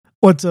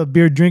What's up,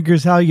 beer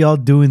drinkers? How y'all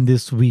doing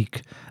this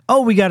week?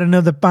 Oh, we got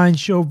another fine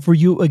show for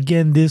you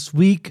again this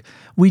week.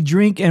 We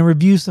drink and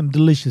review some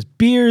delicious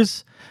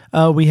beers.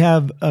 We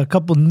have a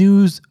couple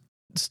news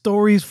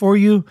stories for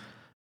you.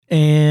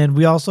 And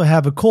we also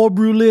have a cold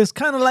brew list,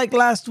 kind of like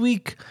last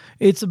week.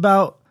 It's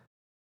about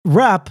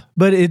rap,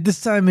 but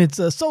this time it's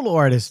a solo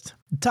artist.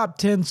 The top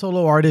 10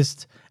 solo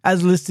artists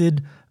as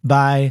listed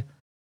by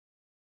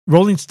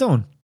Rolling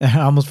Stone.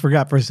 I almost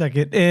forgot for a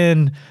second.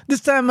 And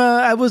this time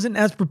I wasn't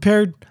as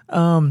prepared.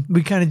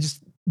 We kind of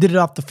just did it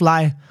off the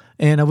fly.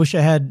 And I wish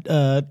I had,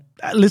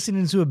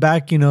 listening to it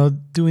back,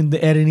 doing the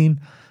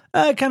editing.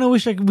 I kind of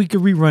wish we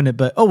could rerun it.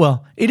 But oh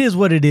well, it is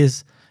what it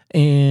is.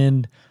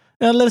 And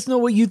let us know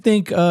what you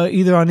think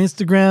either on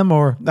Instagram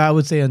or I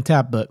would say on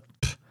Tap. But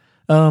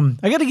I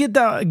got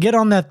to get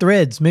on that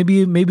Threads.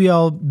 Maybe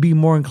I'll be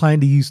more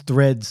inclined to use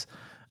Threads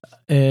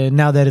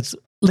now that it's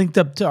linked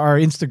up to our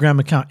Instagram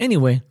account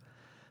anyway.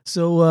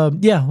 So,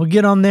 we'll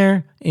get on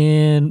there,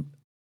 and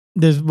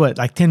there's,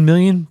 10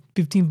 million,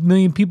 15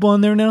 million people on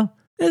there now?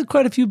 There's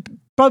quite a few,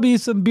 probably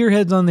some beer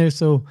heads on there,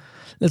 so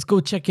let's go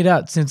check it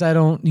out since I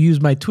don't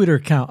use my Twitter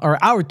account, or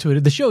our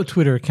Twitter, the show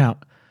Twitter account,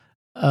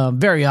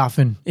 very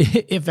often,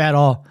 if at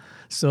all.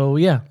 So,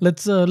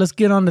 let's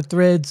get on the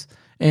Threads,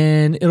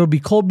 and it'll be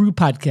Cold Brew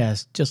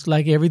Podcast, just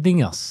like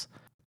everything else.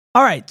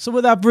 All right, so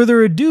without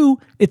further ado,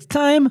 it's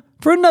time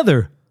for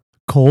another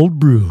Cold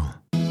Brew.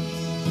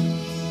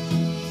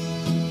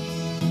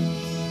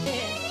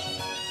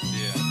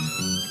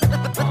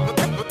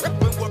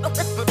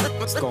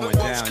 It's going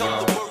down,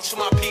 y'all.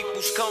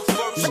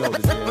 You know the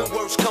deal.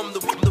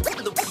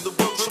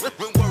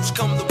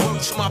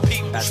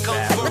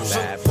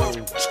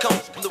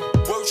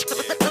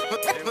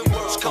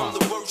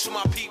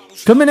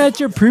 Coming at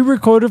you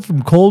pre-recorded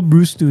from Cold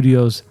Brew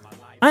Studios.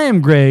 I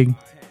am Greg.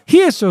 He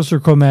is Social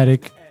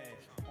Chromatic.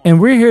 And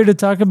we're here to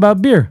talk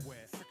about beer.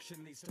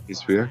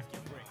 It's beer.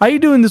 How you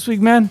doing this week,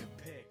 man?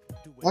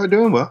 I'm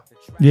doing well.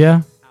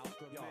 Yeah.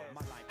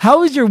 How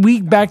was your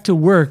week back to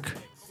work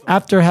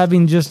after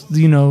having just,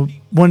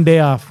 one day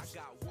off?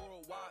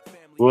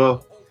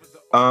 Well,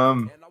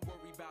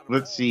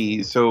 let's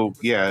see. So,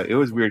 it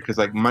was weird because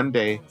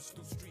Monday,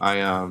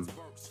 I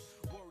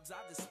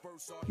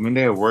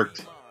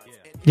worked.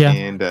 Yeah.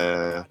 And,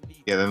 then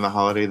the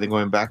holiday, then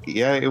going back.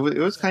 Yeah, it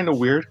was kind of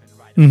weird.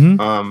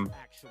 Mm-hmm.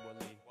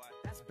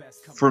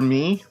 For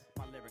me,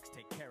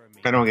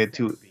 I don't get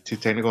too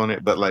technical on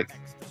it, but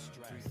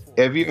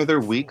every other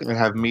week I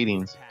have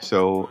meetings.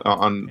 So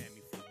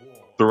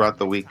throughout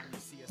the week.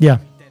 Yeah.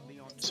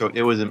 So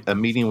it was a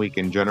meeting week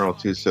in general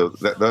too. So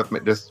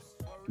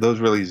those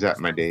really zapped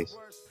my days.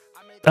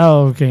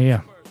 Oh, okay,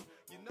 yeah.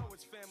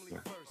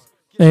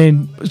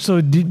 And so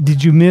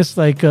did you miss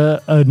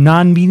a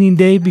non-meeting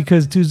day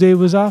because Tuesday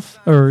was off,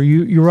 or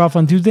you were off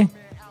on Tuesday?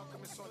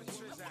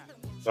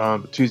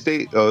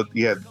 Tuesday.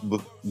 Yeah,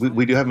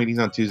 we do have meetings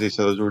on Tuesday,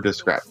 so those were just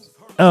scrapped.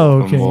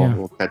 Oh, okay.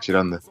 We'll catch it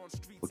on the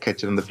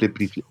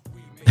flippity flip.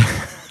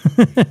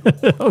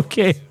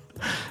 Okay.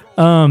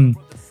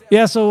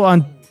 So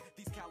on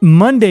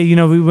Monday,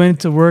 we went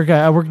to work.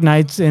 I work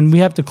nights, and we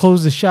have to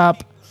close the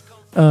shop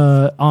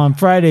on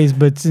Fridays.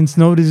 But since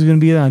nobody's going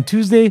to be there on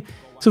Tuesday,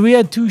 so we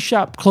had 2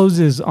 shop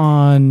closes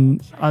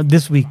on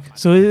this week.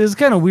 So it's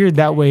kind of weird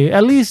that way.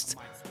 At least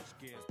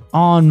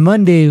on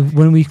Monday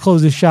when we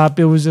closed the shop,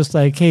 it was just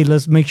like, hey,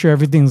 let's make sure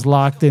everything's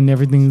locked and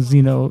everything's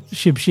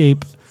ship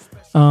shape.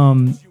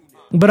 But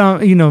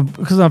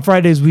because on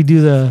Fridays we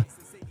do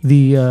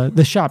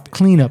the shop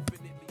cleanup.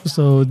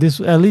 So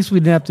at least we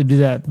didn't have to do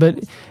that.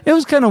 But it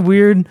was kind of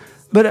weird.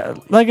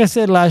 But like I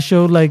said last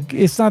show,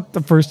 it's not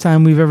the first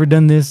time we've ever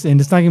done this, and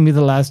it's not going to be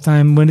the last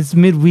time. When it's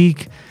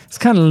midweek, it's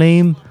kind of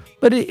lame,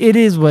 but it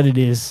is what it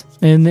is.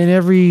 And then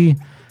every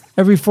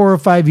 4 or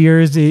 5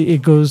 years,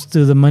 it goes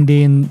to the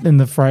Monday and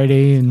the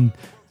Friday, and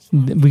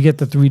we get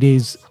the 3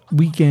 days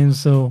weekend.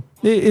 So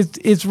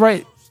it's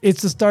right.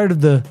 It's the start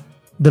of the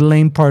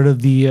lame part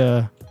of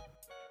the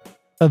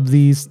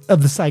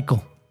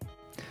cycle.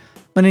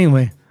 But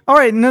anyway. All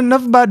right,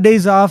 enough about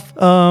days off.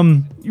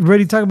 You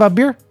ready to talk about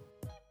beer?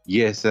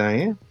 Yes, I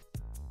am.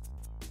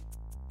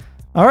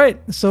 All right,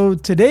 so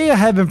today I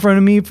have in front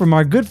of me from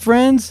our good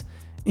friends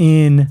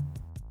in...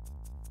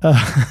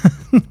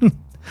 I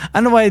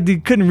don't know why I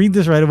couldn't read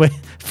this right away.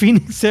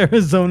 Phoenix,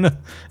 Arizona.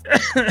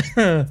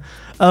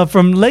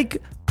 From Lake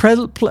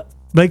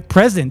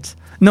Pleasant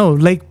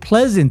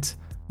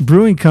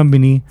Brewing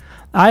Company.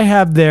 I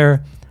have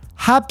their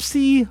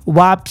Hopsy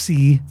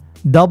Wopsy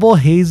Double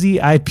Hazy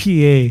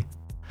IPA.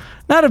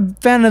 Not a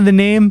fan of the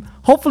name.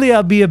 Hopefully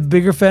I'll be a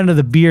bigger fan of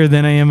the beer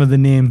than I am of the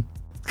name.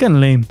 It's kind of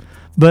lame.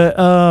 But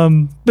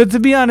to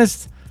be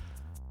honest,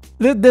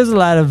 there's a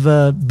lot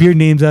of beer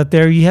names out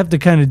there. You have to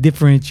kind of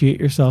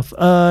differentiate yourself.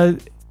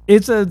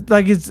 It's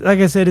like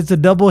I said, it's a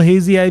double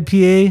hazy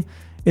IPA.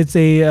 It's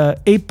a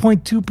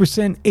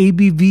 8.2%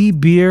 ABV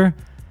beer,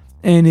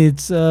 and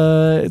it's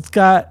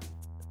got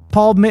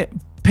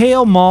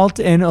pale malt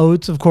and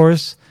oats, of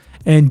course,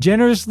 and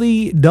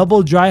generously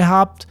double dry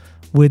hopped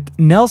with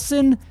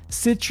Nelson,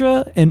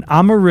 Citra, and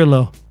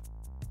Amarillo.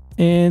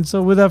 And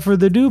so without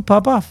further ado,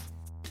 pop off.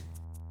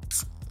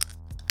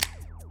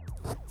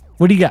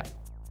 What do you got?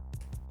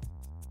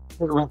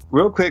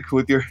 Real quick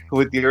with your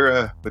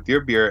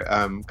beer,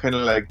 kind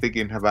of like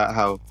thinking about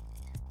how,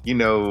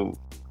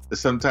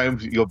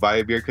 sometimes you'll buy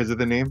a beer because of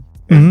the name,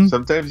 and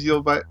sometimes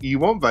you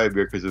won't buy a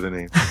beer because of the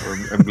name. So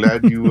I'm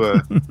glad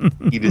you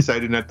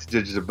decided not to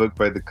judge the book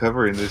by the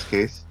cover in this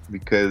case,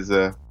 because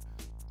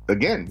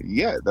again,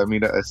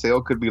 a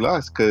sale could be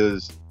lost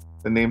because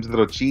the name's a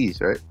little cheese,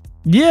 right?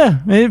 Yeah,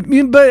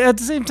 but at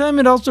the same time,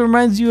 it also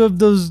reminds you of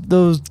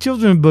those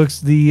children's books,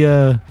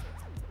 the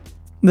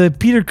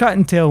Peter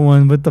Cottontail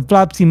one with the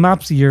Flopsy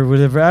Mopsy or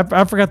whatever.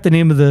 I forgot the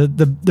name of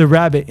the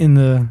rabbit in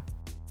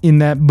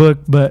that book,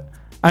 but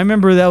I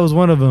remember that was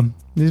one of them.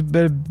 This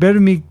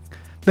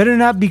better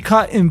not be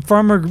caught in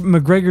Farmer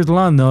McGregor's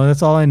lawn, though.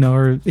 That's all I know,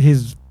 or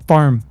his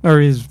farm,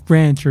 or his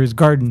ranch, or his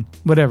garden,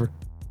 whatever.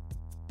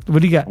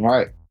 What do you got? All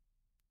right,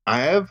 I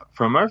have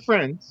from our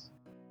friends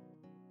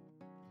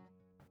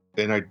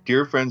and our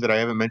dear friends that I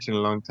haven't mentioned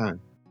in a long time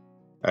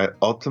at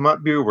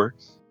Ultimate Beer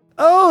Works.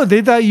 Oh,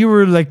 they thought you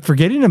were like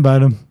forgetting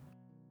about them.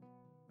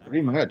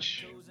 Pretty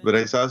much. But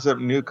I saw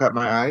something new, caught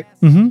my eye.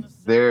 Mm-hmm.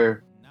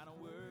 Their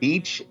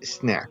beach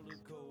snack.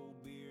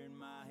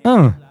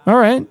 Oh, all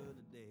right.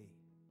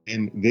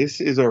 And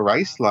this is a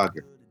rice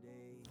lager.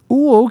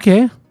 Ooh,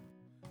 okay.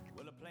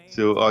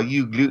 So all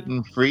you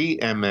gluten-free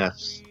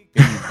MFs,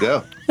 here you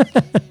go.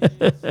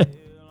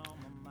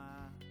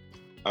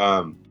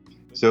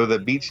 So the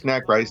Beach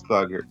Snack Rice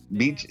Lager,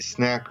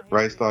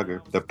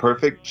 the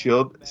perfect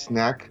chilled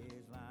snack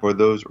for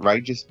those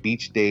righteous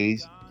beach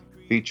days,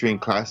 featuring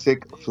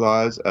classic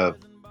flaws of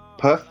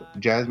puff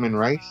jasmine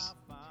rice,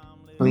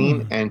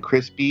 clean and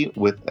crispy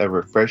with a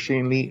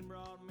refreshingly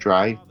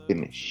dry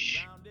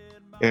finish.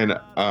 And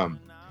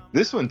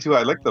this one too,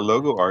 I like the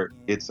logo art.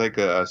 It's like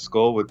a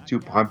skull with two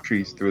palm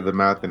trees through the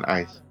mouth and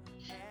eyes.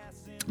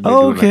 They're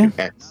doing okay. Like an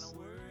X.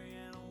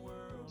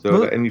 So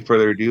without any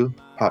further ado,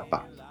 pop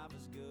off.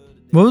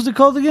 What was it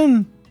called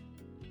again?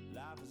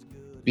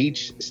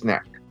 Beach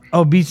Snack.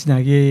 Oh, Beach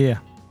Snack. Yeah.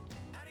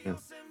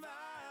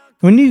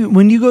 When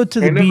you go to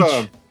the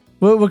beach,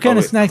 what kind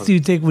of snacks do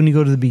you take when you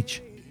go to the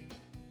beach?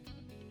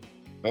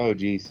 Oh,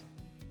 geez.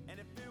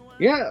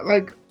 Yeah,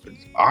 like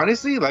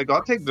honestly, like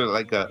I'll take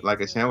like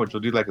a sandwich.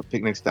 We'll do like a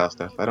picnic style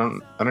stuff. I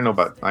don't know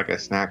about like a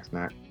snack.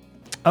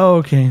 Oh,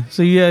 okay.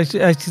 So you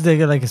actually take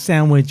like a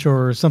sandwich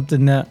or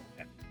something that.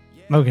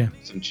 Okay.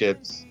 Some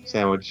chips,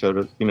 sandwich,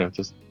 soda,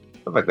 just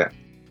stuff like that.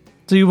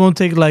 So you won't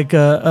take like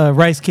a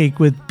rice cake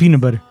with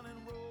peanut butter?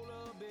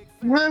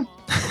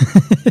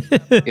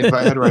 If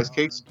I had rice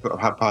cakes,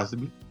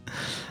 possibly.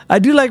 I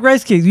do like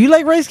rice cakes. You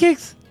like rice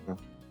cakes?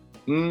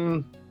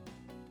 I'm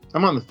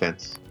on the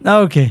fence.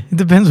 Oh, okay. It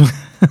depends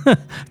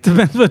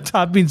depends what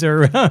toppings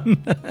are around.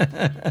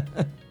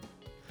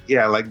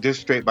 Yeah, like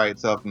just straight by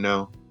itself,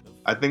 no.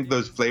 I think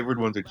those flavored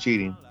ones are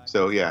cheating.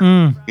 So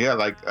yeah. Yeah,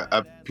 like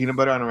a peanut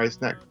butter on a rice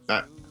snack.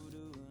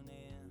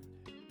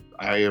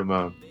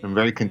 I'm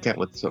very content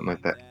with something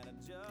like that.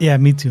 Yeah,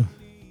 me too.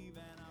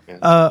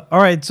 Yeah. All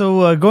right,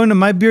 so going to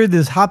my beer,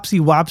 this Hopsy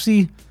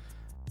Wopsy,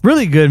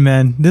 really good,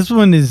 man. This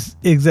one is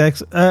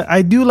exact.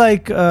 I do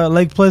like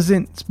Lake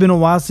Pleasant. It's been a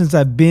while since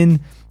I've been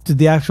to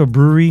the actual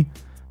brewery,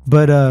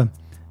 but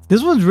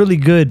this one's really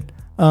good.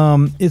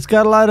 It's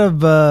got a lot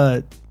of,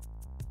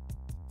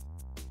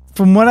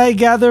 from what I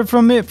gather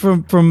from it,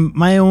 from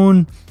my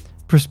own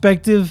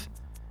perspective,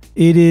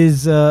 it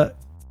is.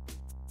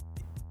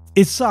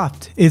 It's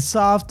soft. It's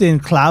soft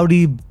and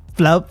cloudy,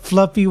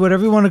 fluffy,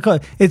 whatever you want to call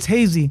it. It's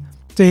hazy.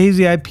 It's a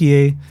hazy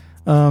IPA.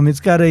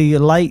 It's got a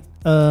light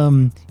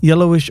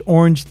yellowish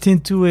orange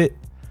tint to it.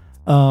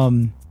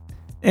 And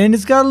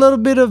it's got a little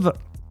bit of,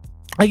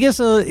 I guess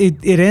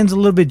it ends a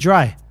little bit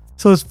dry.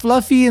 So it's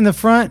fluffy in the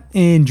front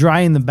and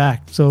dry in the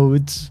back. So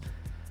it's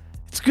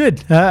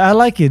good. I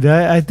like it.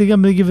 I think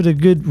I'm going to give it a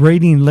good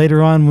rating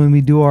later on when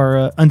we do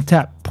our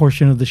Untapped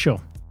portion of the show.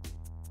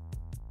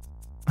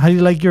 How do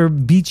you like your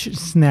beach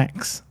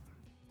snacks?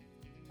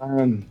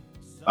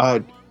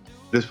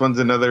 This one's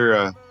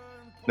another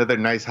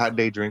nice hot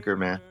day drinker,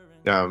 man.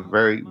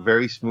 Very,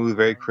 very smooth,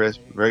 very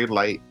crisp, very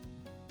light.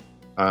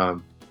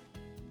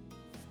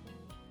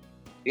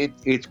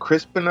 It's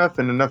crisp enough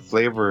and enough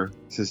flavor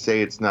to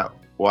say it's not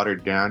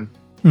watered down.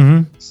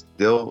 Mm-hmm.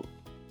 Still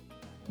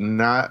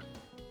not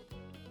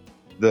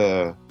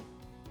the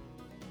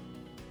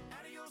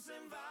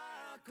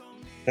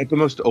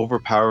most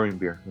overpowering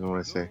beer, I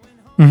want to say.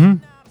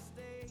 Mm-hmm.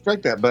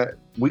 Like that, but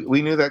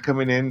we knew that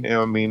coming in.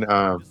 I mean,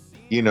 a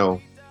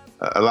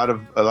lot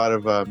of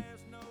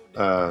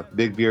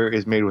big beer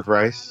is made with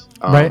rice.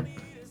 Right.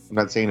 I'm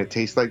not saying it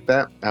tastes like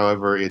that.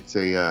 However, it's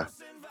a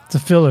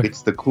filler.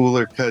 It's the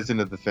cooler cousin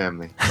of the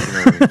family. You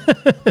know what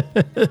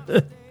I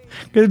mean?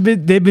 Because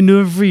they've been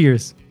doing it for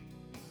years.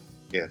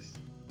 Yes.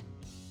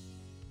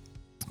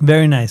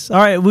 Very nice. All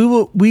right,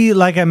 we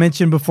like I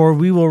mentioned before,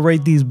 we will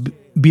rate these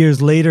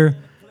beers later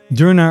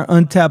during our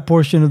Untapped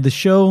portion of the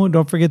show.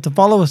 Don't forget to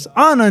follow us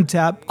on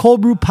Untapped, Cold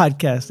Brew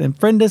Podcast, and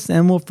friend us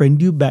and we'll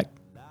friend you back.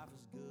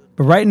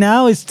 But right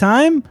now it's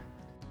time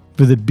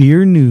for the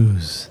beer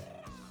news.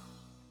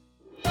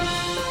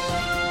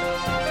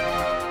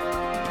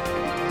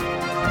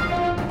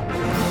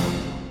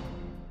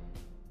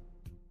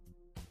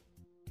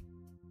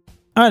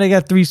 All right, I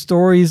got 3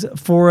 stories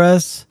for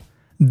us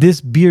this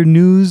beer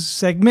news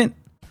segment.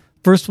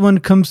 First one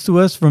comes to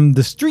us from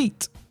The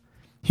Street.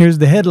 Here's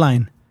the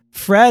headline.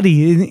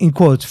 Fratty, in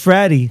quotes,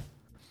 fratty.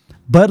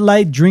 Bud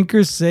Light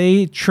drinkers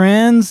say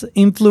trans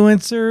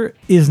influencer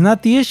is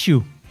not the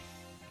issue.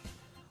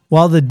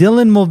 While the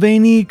Dylan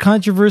Mulvaney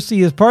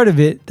controversy is part of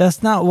it,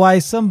 that's not why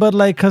some Bud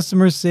Light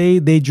customers say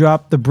they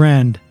dropped the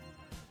brand.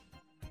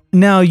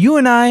 Now, you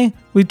and I,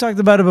 we've talked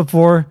about it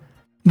before.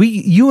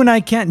 You and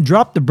I can't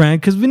drop the brand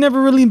because we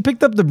never really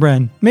picked up the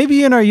brand.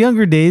 Maybe in our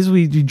younger days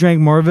we drank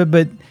more of it,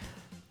 but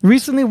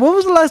recently, when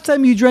was the last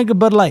time you drank a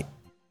Bud Light?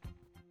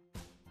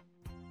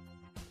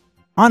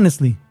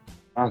 Honestly.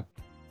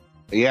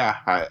 Yeah,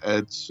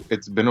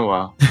 it's been a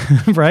while.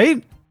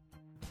 Right?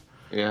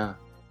 Yeah.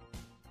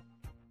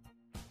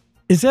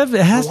 It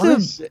has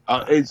to. Say,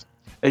 as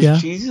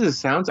cheesy as it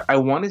sounds, I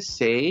want to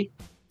say,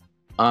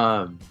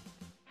 when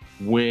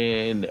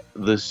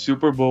the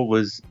Super Bowl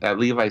was at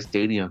Levi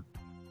Stadium,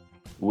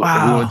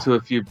 wow. We went to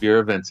a few beer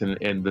events,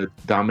 and the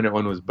dominant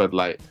one was Bud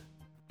Light.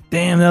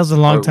 Damn, that was a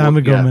long time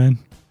ago, yeah. Man.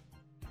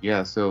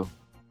 Yeah. So,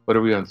 what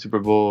are we on? Super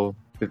Bowl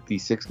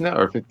 56 now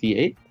or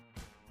 58?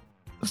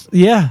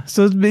 Yeah.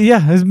 So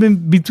it's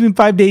been between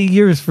 5 to 8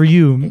 years for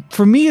you.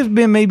 For me, it's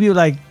been maybe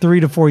like 3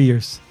 to 4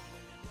 years.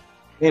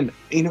 And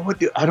you know what,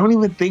 dude? I don't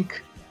even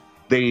think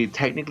they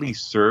technically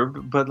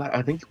served Bud Light.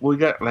 I think we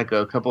got like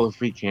a couple of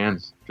free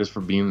cans just for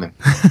being there.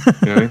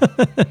 You know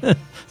what I mean?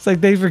 It's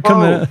like thanks for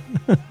coming.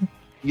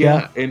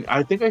 Yeah, and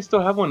I think I still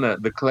have one,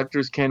 the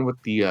collector's can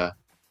with the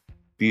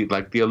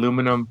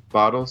aluminum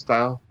bottle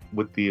style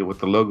with the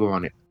logo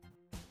on it.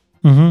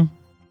 Mm-hmm.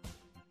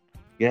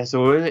 Yeah,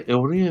 so it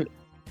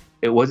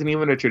wasn't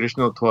even a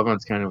traditional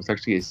 12-ounce can. It was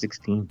actually a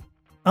 16.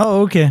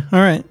 Oh, okay. All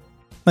right.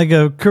 Like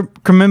a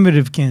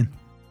commemorative can.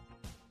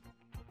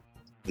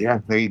 Yeah,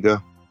 there you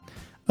go.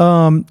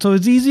 So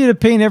it's easy to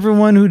paint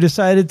everyone who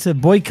decided to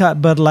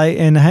boycott Bud Light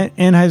and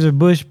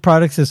Anheuser-Busch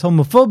products as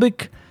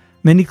homophobic.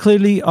 Many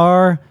clearly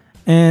are.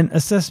 An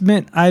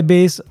assessment I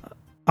base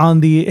on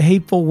the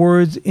hateful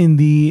words in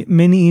the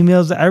many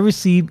emails that I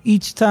receive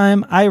each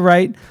time I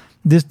write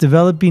this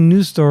developing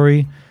news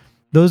story.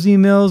 Those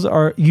emails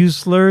use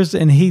slurs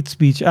and hate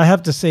speech. I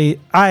have to say,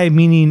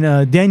 meaning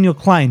Daniel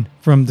Klein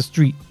from The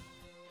Street.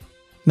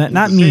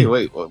 Not me.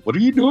 Wait, what are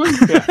you doing?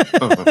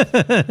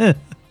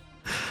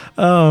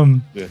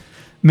 Yeah.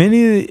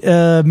 Many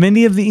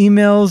of the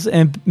emails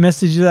and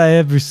messages I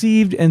have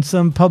received and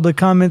some public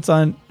comments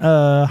on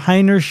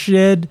Heiner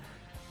Shed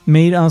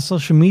made on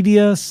social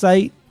media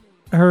cite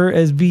her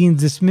as being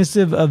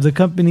dismissive of the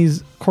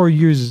company's core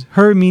users.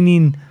 Her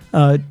meaning,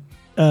 forgot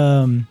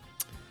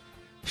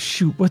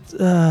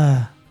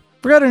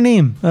her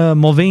name,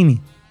 Mulvaney.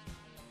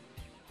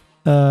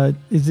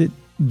 Is it?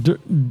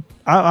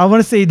 I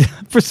want to say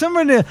for some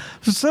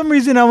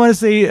reason I want to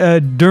say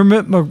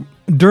Dermot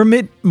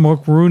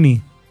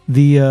Mulroney,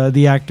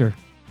 the actor.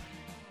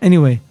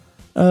 Anyway.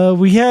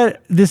 We had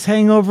this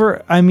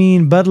hangover. I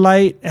mean, Bud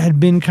Light had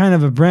been kind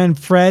of a brand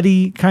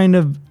fratty, kind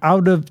of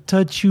out of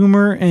touch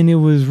humor, and it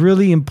was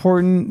really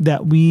important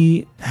that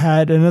we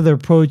had another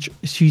approach,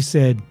 she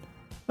said.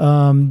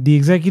 The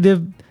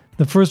executive,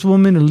 the first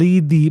woman to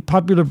lead the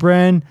popular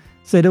brand,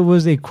 said it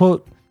was a,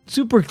 quote,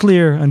 super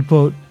clear,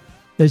 unquote,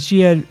 that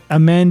she had a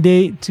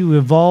mandate to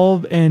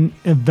evolve and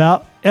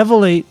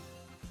evaluate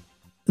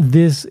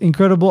this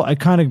incredible,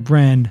 iconic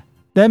brand.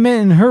 That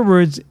meant, in her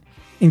words,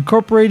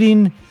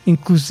 incorporating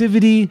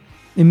inclusivity.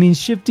 It means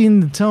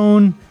shifting the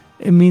tone.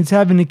 It means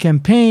having a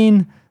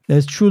campaign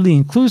that's truly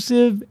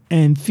inclusive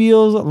and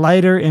feels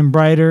lighter and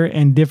brighter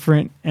and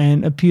different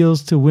and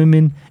appeals to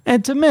women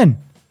and to men.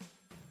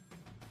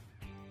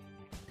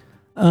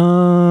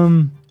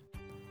 So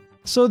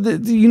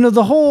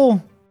the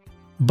whole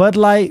Bud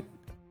Light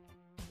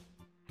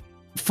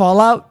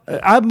fallout.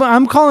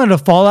 I'm calling it a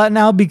fallout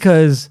now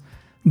because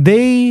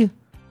they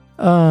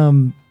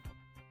went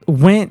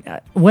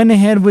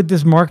ahead with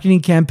this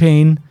marketing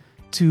campaign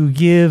to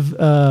give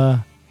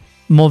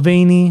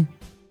Mulvaney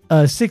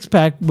a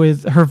 6-pack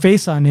with her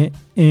face on it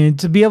and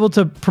to be able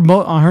to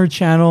promote on her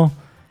channel.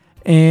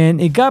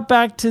 And it got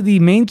back to the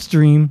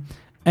mainstream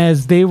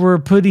as they were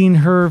putting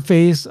her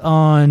face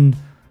on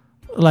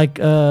like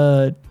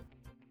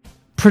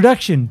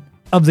production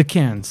of the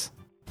cans.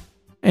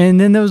 And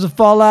then there was a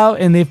fallout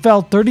and they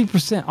fell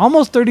 30%,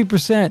 almost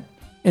 30%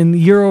 in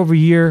year over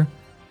year.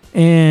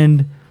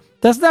 And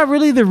that's not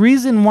really the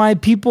reason why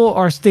people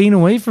are staying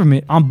away from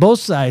it on both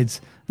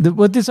sides.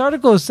 What this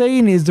article is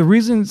saying is the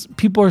reasons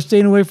people are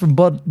staying away from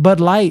Bud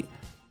Light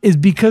is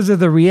because of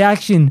the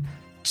reaction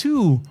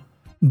to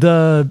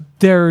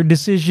their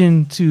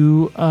decision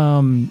to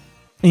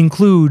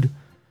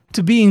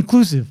be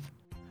inclusive.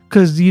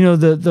 Because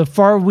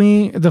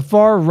the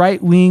far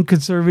right wing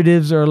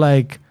conservatives are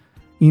like,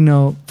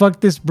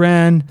 fuck this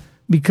brand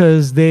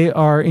because they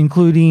are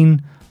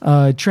including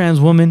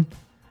trans women,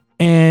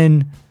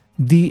 and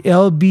the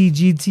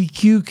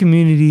LGBTQ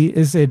community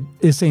is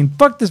saying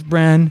fuck this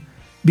brand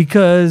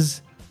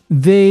because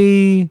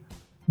they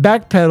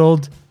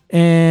backpedaled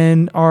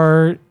and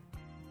are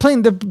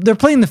playing. They're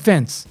playing the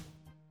fence.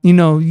 You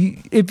know,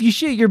 if you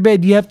shit your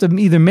bed, you have to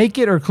either make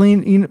it or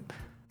clean. You know,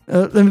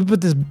 let me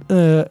put this.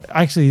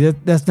 Actually,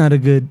 that's not a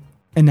good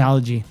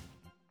analogy.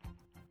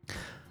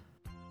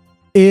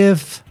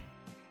 If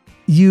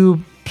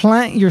you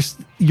plant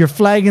your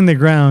flag in the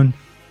ground,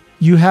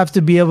 you have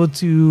to be able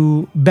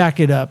to back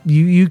it up.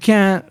 You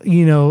can't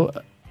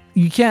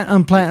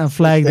unplant a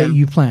flag that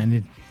you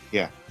planted.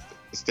 Yeah,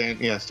 stand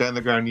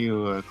the ground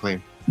you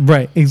claim.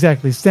 Right,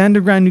 exactly. Stand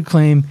the ground you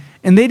claim,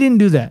 and they didn't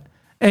do that.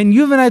 And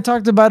you and I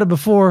talked about it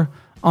before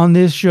on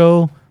this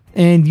show,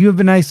 and you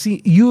and I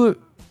see you.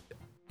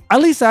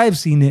 At least I've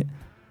seen it.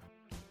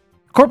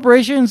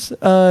 Corporations,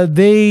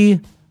 they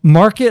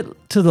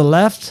market to the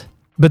left,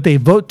 but they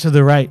vote to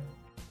the right,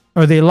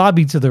 or they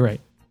lobby to the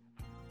right.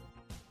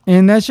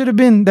 And that should have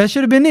been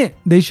it.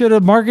 They should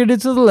have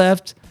marketed to the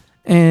left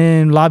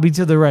and lobbied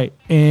to the right.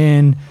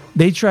 And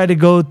they try to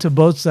go to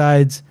both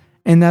sides,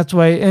 and that's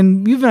why.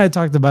 And you and I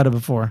talked about it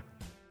before.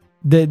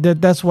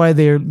 That's why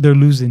they're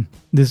losing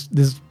this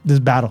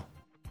battle.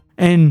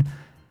 And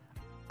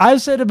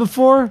I've said it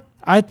before.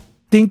 I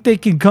think they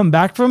can come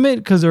back from it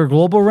because they're a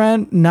global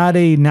brand, not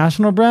a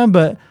national brand.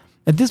 But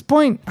at this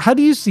point, how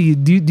do you see?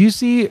 Do you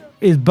see,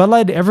 is Bud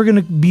Light ever going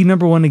to be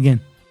number one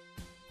again?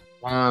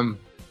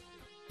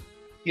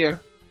 Yeah.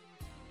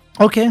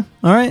 Okay.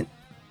 All right.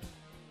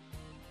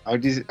 I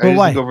just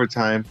think over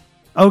time.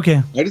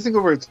 Okay. I just think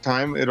over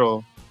time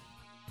it'll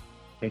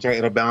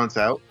balance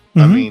out. Mm-hmm.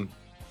 I mean,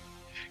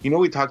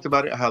 we talked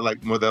about it, how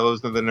like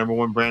Modelo's the number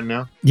one brand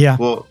now. Yeah.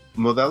 Well,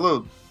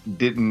 Modelo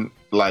didn't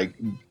like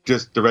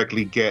just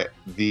directly get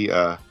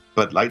the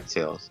Bud Light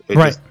sales.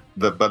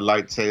 The Bud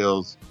Light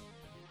sales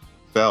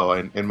fell,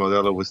 and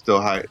Modelo was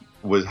still high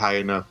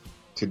enough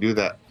to do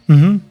that.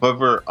 Mm-hmm.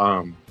 However,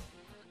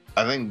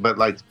 I think Bud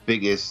Light's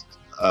biggest,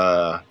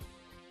 I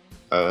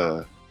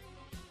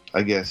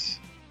guess,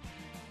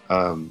 what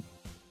do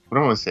I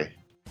want to say?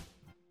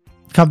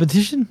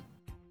 Competition?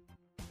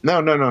 No,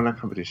 not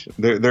competition.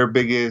 Their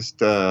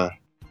biggest, what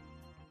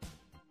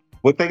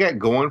they got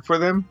going for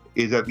them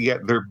is that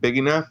they're big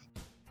enough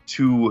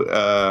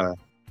to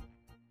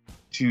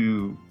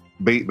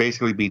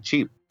basically be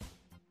cheap,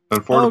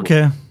 affordable.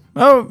 Okay.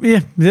 Oh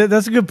yeah,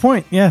 that's a good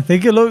point. Yeah, they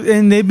get low,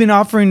 and they've been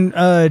offering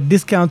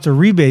discounts or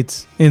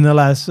rebates in the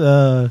last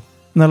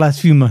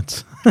few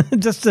months,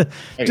 just to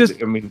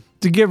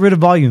get rid of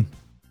volume.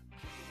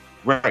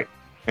 Right,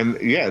 and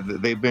yeah,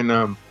 they've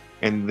been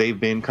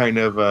kind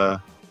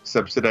of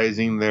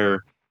subsidizing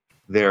their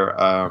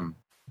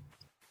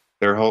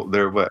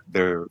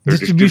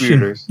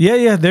distributors.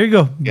 Yeah, there you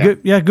go.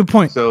 Yeah. Good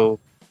point. So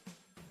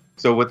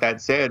with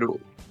that said,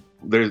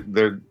 there's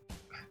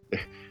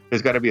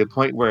got to be a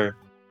point where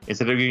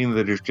instead of giving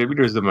the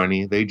distributors the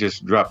money, they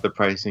just drop the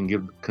price and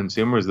give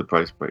consumers the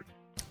price break.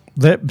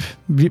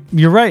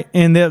 You're right,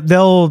 and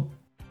they'll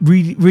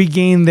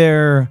regain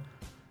their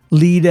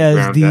lead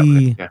as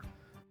the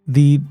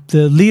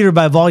leader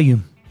by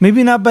volume.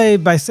 Maybe not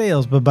by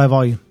sales, but by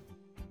volume.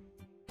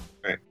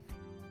 Right,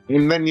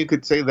 and then you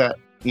could say that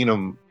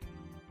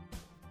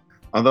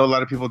although a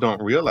lot of people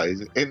don't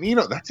realize it, and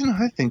that's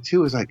another thing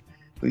too, is like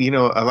a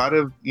lot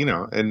of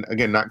and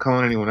again, not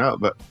calling anyone out,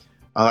 but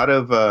a lot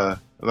of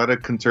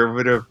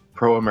conservative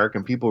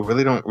pro-American people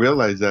really don't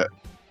realize that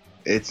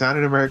it's not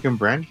an American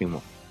brand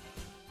anymore.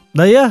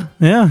 Yeah.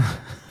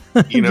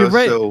 You're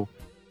right.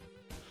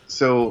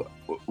 So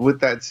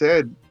with that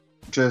said,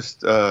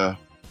 just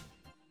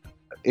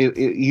it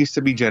used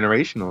to be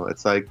generational.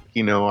 It's like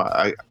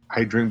I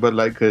drink Bud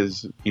Light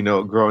because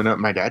growing up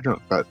my dad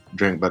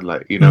drank Bud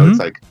Light. Mm-hmm. It's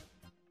like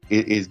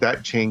is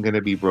that chain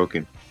gonna be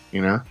broken?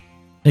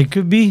 It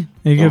could be.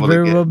 It could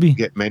very well be.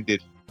 Get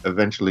mended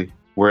eventually.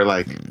 Where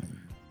like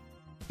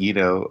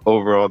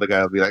overall the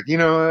guy will be like, you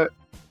know what?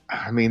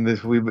 I mean,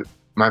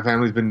 my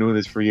family's been doing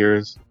this for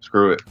years.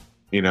 Screw it.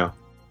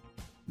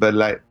 But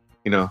like,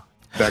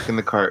 back in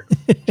the cart,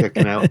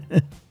 checking out.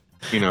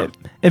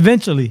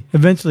 Eventually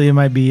it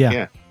might be.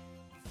 Yeah.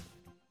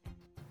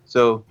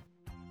 So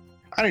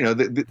I don't know.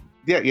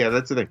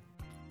 That's the thing.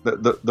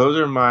 Those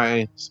are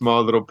my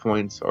small little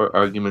points or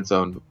arguments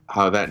on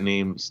how that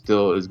name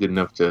still is good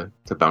enough to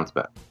bounce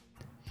back.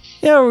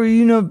 Yeah, or,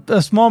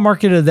 a small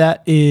market of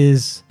that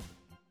is,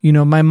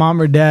 my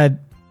mom or dad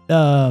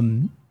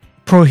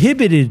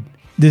prohibited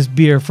this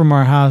beer from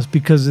our house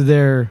because of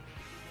their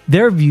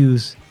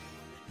views.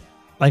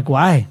 Like,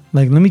 why?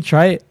 Like, let me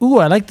try it. Ooh,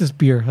 I like this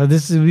beer.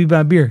 This is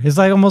my beer. It's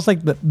like almost like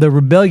the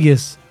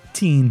rebellious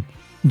teen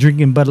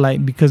drinking Bud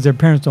Light because their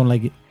parents don't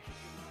like it.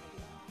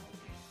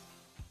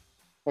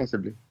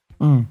 Possibly.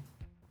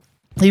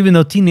 Even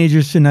though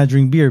teenagers should not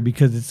drink beer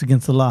because it's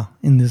against the law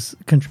in this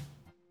country.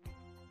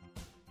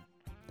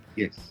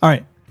 Yes. All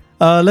right.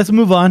 Let's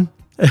move on.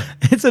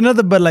 It's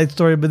another Bud Light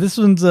story, but this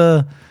one's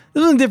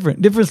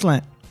different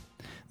slant.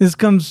 This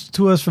comes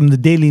to us from the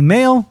Daily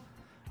Mail,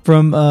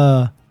 from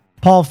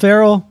Paul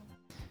Farrell.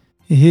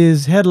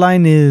 His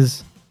headline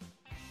is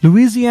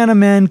Louisiana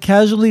man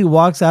casually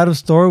walks out of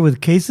store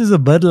with cases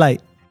of Budlight.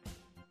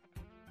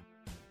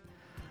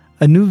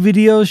 A new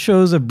video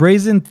shows a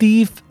brazen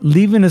thief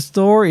leaving a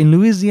store in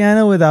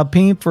Louisiana without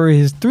paying for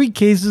his 3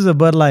 cases of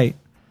Bud Light.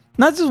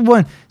 Not just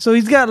one. So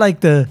he's got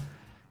the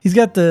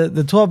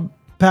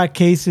 12-pack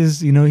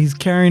cases. You know, he's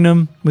carrying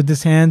them with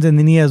his hands, and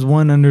then he has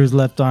one under his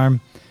left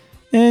arm.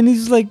 And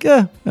he's like,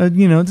 this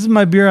is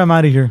my beer. I'm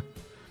out of here.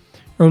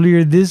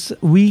 Earlier this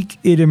week,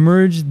 it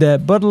emerged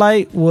that Bud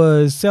Light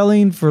was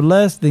selling for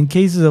less than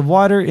cases of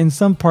water in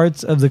some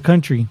parts of the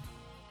country.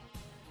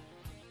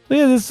 So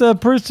yeah, this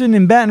person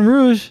in Baton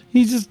Rouge,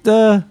 he's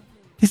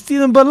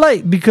stealing Bud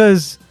Light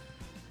because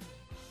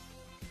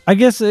I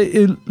guess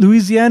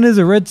Louisiana is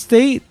a red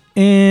state,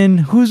 and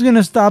who's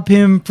gonna stop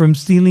him from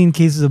stealing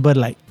cases of Bud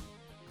Light?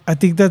 I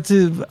think that's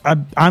it.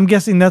 I'm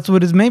guessing that's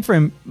what his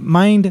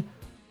mind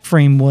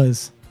frame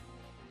was.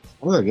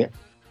 Well, yeah.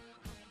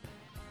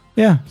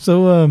 Yeah.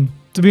 So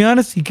to be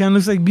honest, he kind of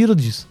looks like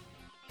Beetlejuice.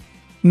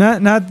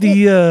 Not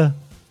the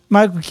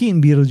Michael Keaton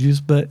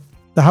Beetlejuice, but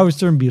the Howard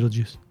Stern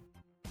Beetlejuice.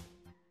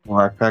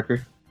 Mark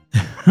Packer.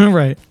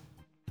 Right.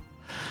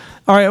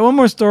 All right, one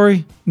more story,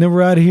 and then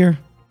we're out of here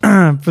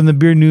from the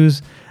beer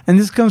news. And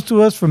this comes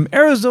to us from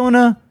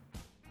Arizona.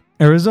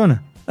 I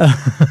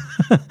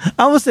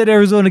almost said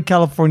Arizona,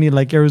 California,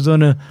 like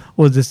Arizona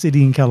was a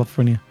city in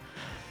California.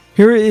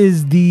 Here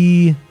is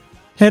the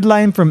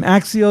headline from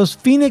Axios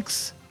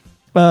Phoenix.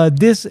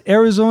 This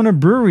Arizona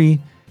brewery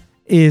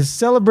is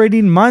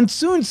celebrating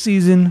monsoon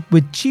season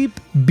with cheap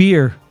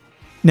beer.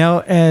 Now,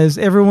 as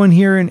everyone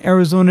here in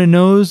Arizona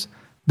knows,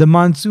 the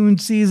monsoon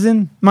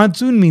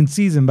means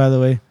season, by the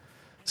way.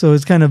 So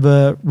it's kind of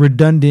a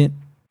redundant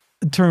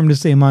term to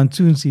say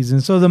monsoon season.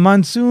 So the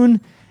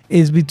monsoon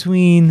is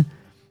between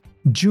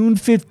June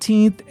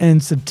 15th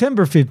and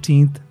September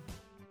 15th.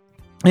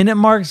 And it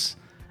marks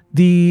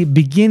the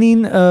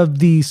beginning of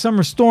the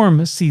summer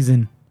storm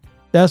season.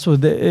 That's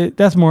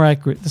more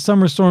accurate. The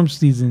summer storm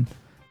season.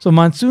 So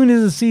monsoon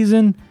is the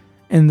season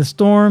and the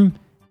storm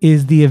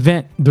is the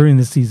event during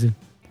the season.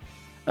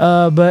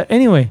 But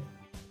anyway,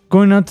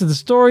 going on to the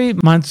story,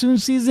 monsoon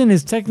season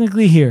is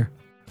technically here,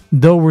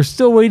 though we're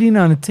still waiting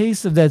on a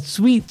taste of that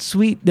sweet,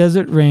 sweet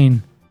desert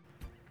rain.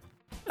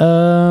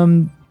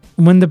 When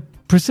the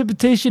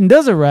precipitation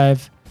does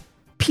arrive,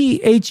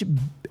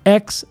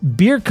 PHX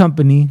Beer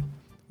Company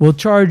will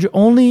charge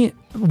only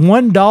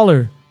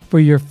 $1 for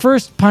your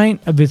first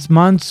pint of its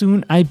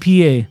monsoon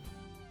IPA.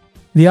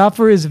 The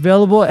offer is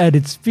available at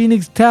its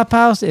Phoenix Tap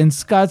House and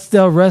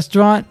Scottsdale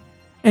restaurant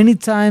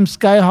anytime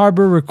Sky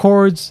Harbor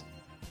records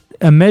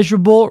a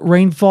measurable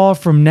rainfall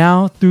from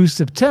now through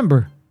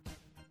September.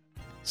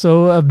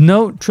 So of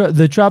note,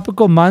 the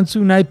Tropical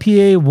Monsoon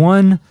IPA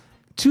won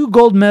 2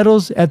 gold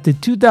medals at the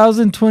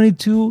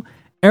 2022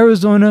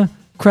 Arizona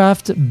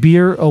Craft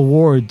Beer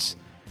Awards.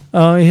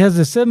 It has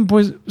a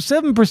 7%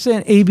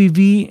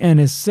 ABV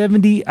and a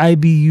 70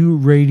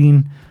 IBU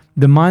rating.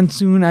 The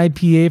Monsoon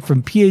IPA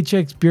from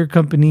PHX Beer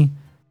Company.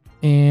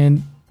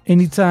 And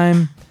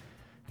anytime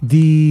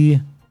it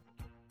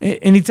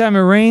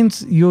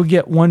rains, you'll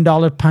get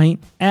 $1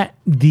 pint at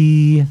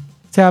the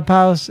Tap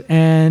House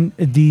and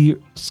the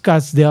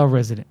Scottsdale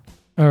restaurant.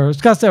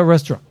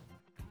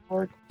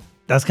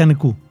 That's kind of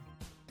cool.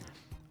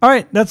 All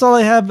right, that's all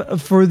I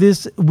have for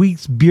this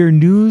week's beer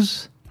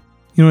news.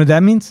 You know what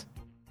that means?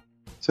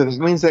 So this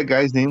means that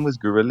guy's name was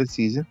Gorilla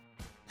Season?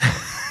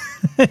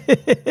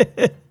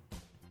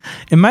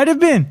 It might have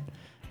been.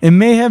 It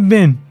may have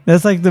been.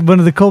 That's like one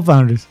of the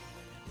co-founders.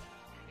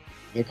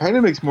 It kind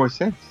of makes more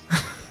sense.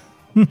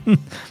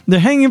 They're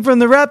hanging from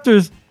the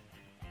Raptors.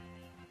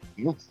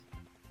 Yes.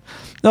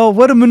 Oh,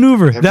 what a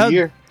maneuver. Every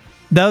year.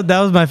 That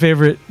was my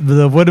favorite.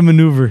 The what a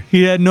maneuver.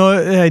 He had no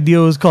idea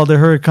it was called a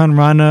Hurricane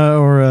Rana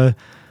or a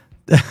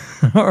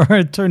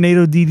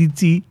tornado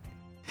DDT.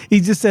 He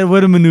just said,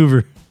 what a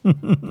maneuver.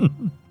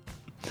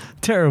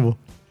 Terrible.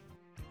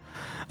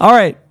 All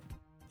right.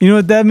 You know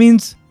what that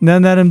means? Now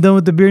that I'm done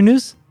with the beer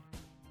news?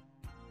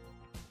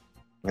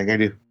 Like I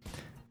do.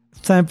 It's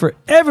time for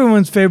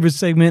everyone's favorite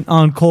segment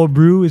on Cold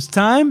Brew. It's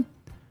time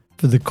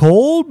for the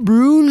Cold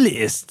Brew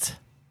List.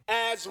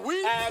 As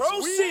we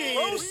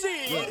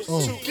proceed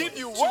to give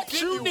you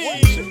what you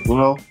need.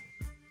 Well,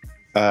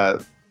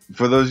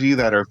 for those of you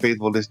that are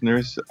faithful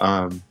listeners,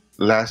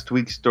 last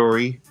week's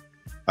story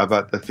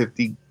about the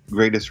 50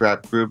 greatest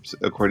rap groups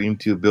according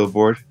to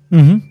Billboard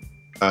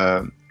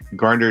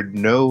garnered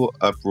no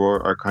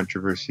uproar or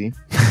controversy.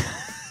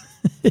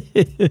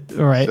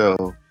 All right.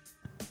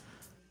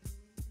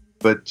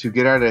 But to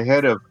get out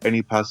ahead of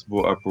any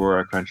possible uproar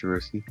or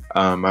controversy,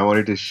 I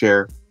wanted to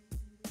share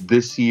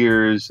this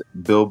year's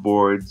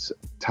Billboard's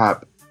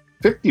top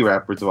 50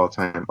 rappers of all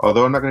time.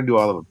 Although I'm not going to do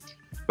all of them,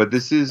 but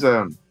this is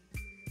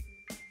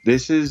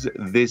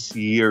this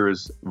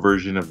year's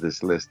version of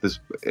this list.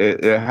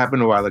 It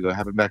happened a while ago. It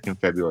happened back in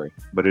February,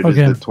 but it is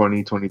the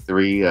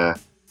 2023.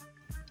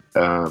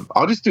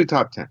 I'll just do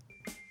top 10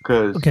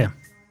 because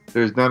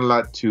there's not a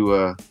lot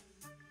to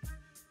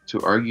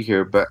argue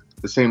here. But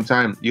at the same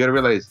time, you got to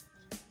realize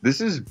this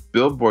is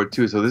Billboard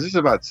too, so this is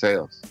about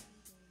sales.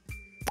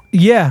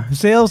 Yeah,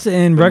 sales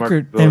and The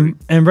record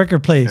marketability. and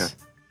record plays.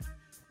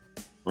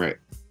 Right.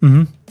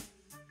 Mm-hmm.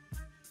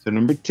 So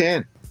number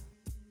 10,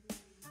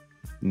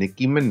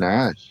 Nicki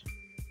Minaj.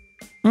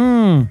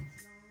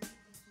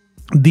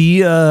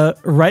 The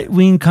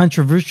right-wing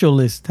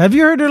controversialist. Have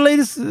you heard her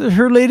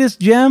latest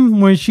jam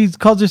where she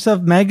calls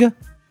herself MAGA?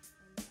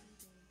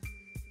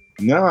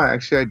 No,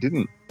 actually I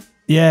didn't.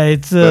 Yeah,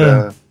 it's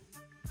But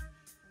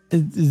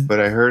it's- but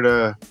I heard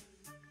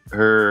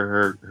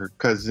her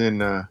cousin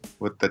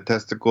with the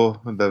testicle,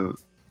 the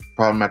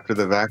problem after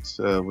the vax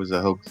was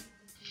a hoax.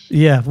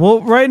 yeah.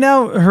 Well, right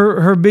now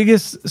her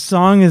biggest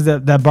song is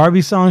that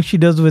Barbie song she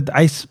does with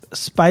Ice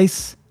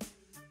Spice.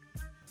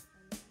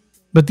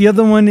 But the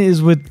other one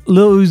is with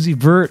Lil Uzi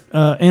Vert,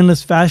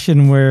 Endless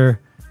Fashion,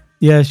 where,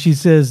 yeah, she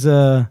says,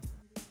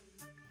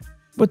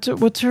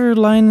 what's her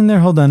line in there?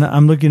 Hold on,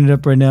 I'm looking it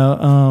up right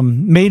now.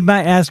 Made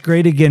my ass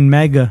great again,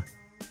 MAGA.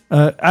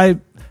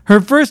 Her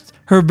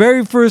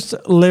very first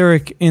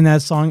lyric in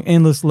that song,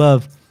 Endless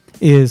Love,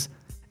 is,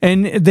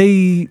 and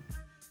the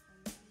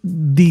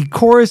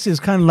chorus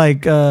is kind of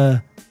like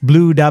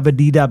blue dabba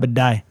dee dabba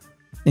die,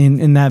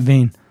 in that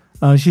vein.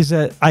 She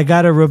said, "I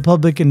got a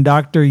Republican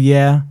doctor,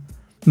 yeah."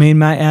 Made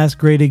my ass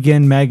great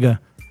again, MAGA.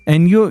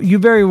 And you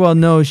very well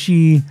know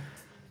she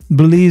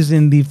believes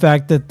in the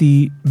fact that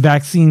the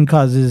vaccine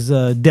causes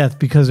death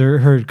because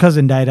her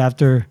cousin died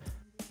after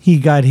he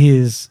got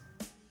his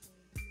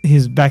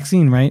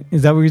vaccine, right?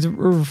 Is that what he's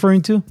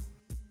referring to?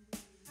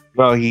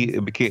 Well, he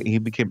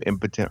became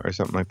impotent or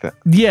something like that.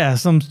 Yeah,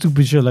 some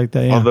stupid shit like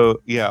that.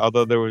 Yeah.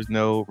 Although there was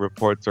no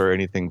reports or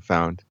anything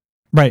found.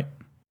 Right.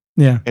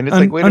 Yeah. And it's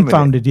like, wait a minute.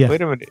 Unfounded, yeah.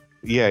 Wait a minute.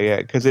 Yeah,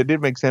 because it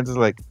did make sense. It's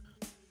like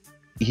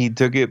he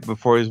took it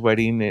before his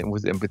wedding and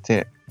was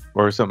impotent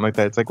or something like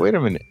that. It's like, wait a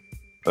minute.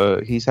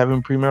 He's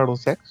having premarital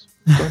sex?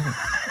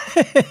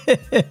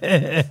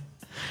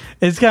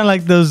 It's kind of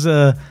like those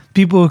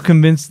people who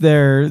convince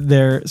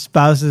their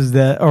spouses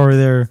that or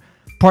their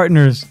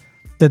partners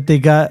that they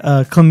got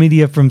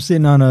chlamydia from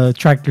sitting on a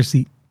tractor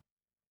seat.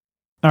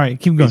 All right,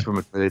 keep going. He's from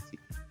a toilet seat.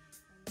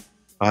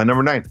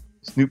 Number 9,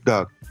 Snoop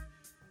Dogg.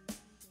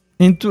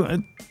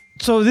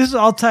 So this is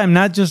all time,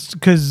 not just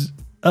because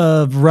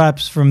of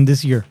raps from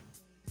this year.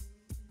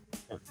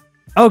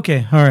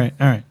 Okay, all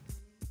right.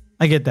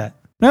 I get that.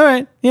 All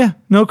right, yeah,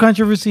 no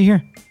controversy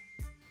here.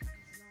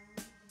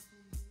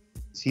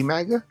 Is he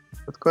MAGA?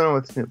 What's going on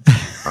with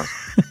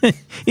Snoop?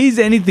 He's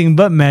anything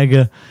but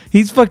MAGA.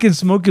 He's fucking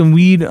smoking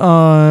weed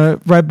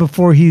right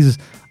before he's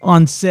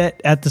on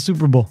set at the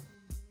Super Bowl.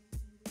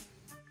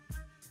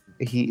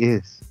 He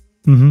is.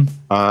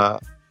 Mm-hmm.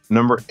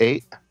 Number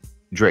 8,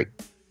 Drake.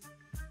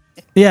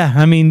 Yeah,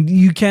 I mean,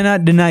 you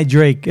cannot deny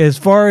Drake. As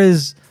far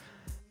as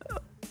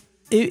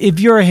if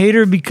you're a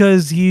hater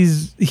because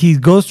he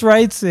ghost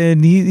writes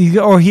and he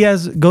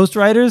has ghost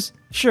writers,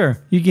 sure,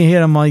 you can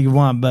hit him all you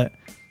want, but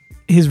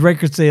his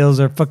record sales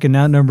are fucking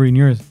outnumbering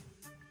yours.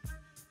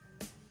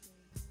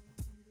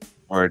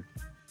 Word.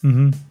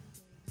 Mm-hmm.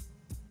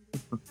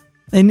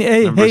 And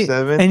Number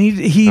 7? and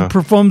he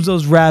performs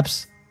those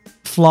raps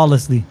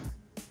flawlessly.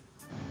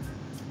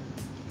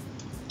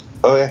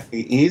 Oh yeah,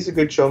 he's a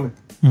good showman.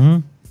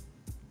 Mm-hmm.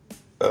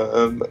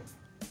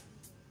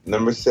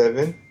 Number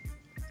 7,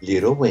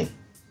 Lil Wayne.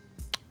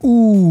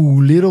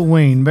 Ooh, Lil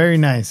Wayne, very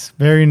nice,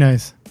 very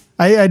nice.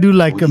 I do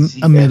like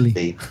Weezy a Millie.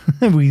 baby.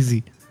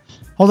 Wheezy.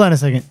 Hold on a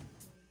second.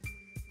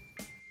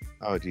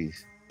 Oh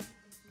jeez.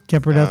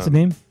 Can't pronounce the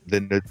name.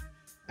 The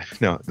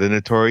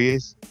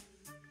notorious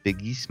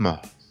Biggie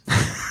Smalls.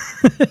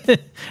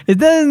 Is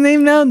that his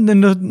name now? The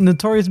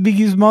notorious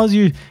Biggie Smalls.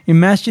 You're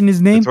mashing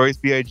his name. Notorious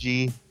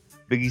B.I.G.,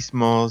 Biggie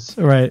Smalls,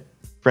 Right.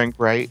 Frank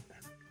Wright,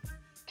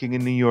 King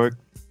of New York,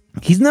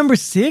 He's number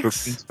 6.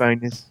 Brooklyn's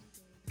finest.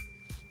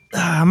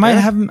 I might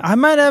have him. I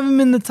might have him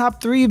in the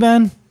top 3,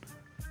 man.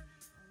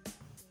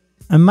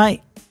 I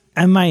might.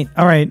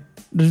 All right.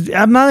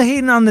 I'm not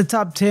hating on the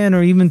top 10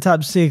 or even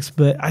top 6,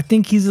 but I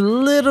think he's a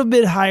little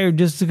bit higher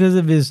just because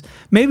of his.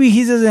 Maybe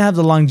he doesn't have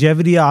the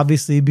longevity,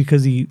 obviously,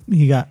 because he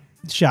got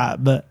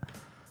shot. But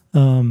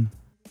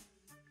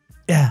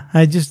yeah,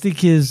 I just think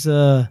his.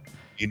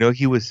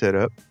 He was set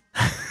up.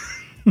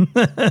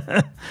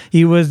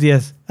 He was,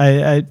 yes.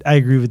 I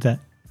agree with that.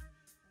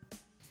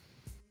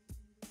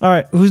 All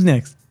right, who's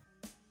next?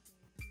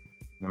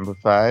 Number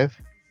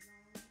 5,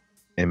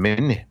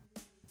 Eminem.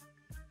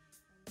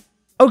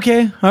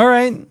 Okay, all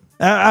right.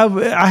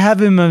 I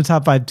have him in the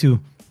top 5 too.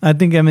 I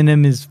think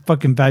Eminem is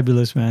fucking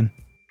fabulous, man.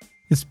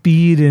 His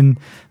speed and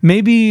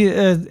maybe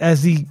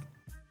as he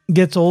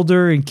gets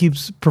older and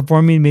keeps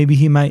performing, maybe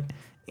he might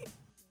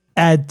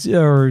add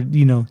or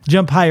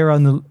jump higher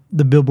on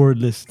the Billboard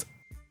list.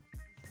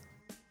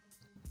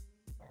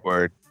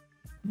 Word.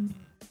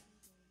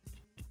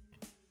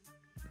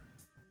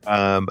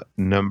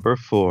 Number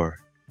 4,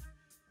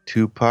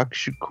 Tupac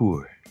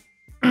Shakur.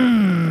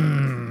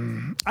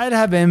 I'd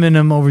have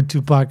Eminem over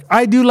Tupac.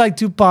 I do like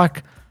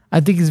Tupac. I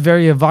think he's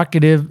very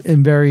evocative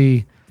and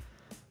very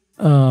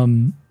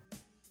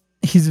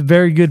he's a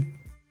very good.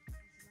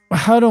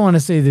 How do I want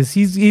to say this?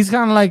 He's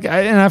kind of like,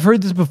 and I've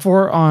heard this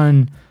before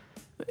on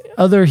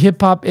other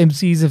hip hop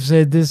MCs have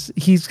said this.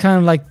 He's kind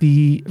of like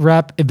the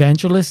rap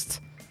evangelist,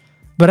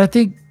 but I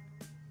think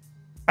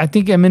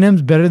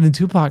Eminem's better than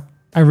Tupac.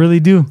 I really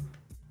do.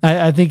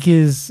 I think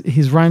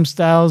his rhyme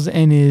styles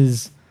and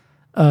his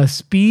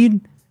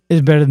speed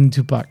is better than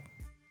Tupac.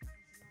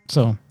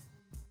 So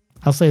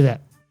I'll say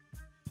that.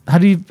 How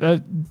do you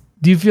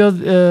feel?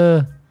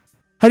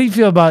 How do you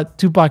feel about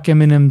Tupac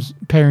Eminem's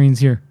pairings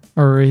here,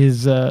 or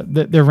his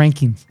their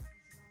rankings?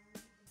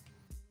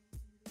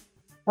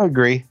 I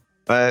agree,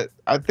 but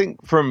I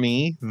think for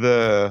me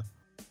the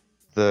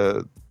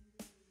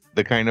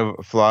kind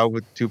of flaw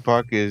with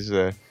Tupac is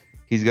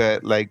he's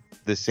got like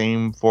the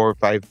same 4 or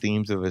 5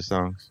 themes of his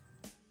songs.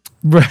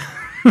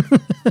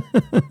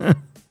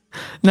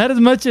 Not as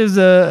much as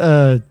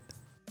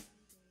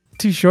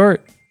Too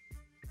Short.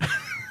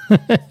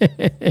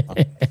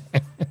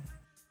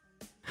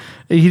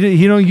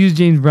 He don't use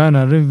James Brown.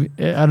 I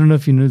don't know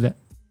if you knew that.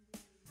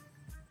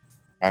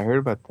 I heard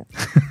about that.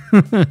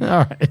 All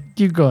right,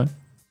 keep going.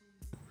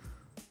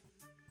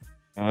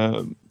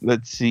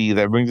 Let's see.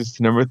 That brings us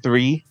to number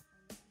 3.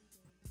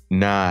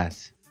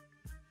 Nas.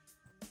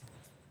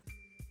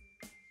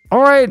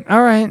 All right.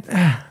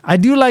 I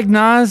do like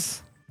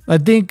Nas. I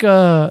think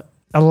a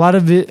lot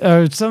of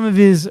it, some of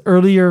his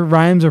earlier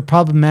rhymes are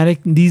problematic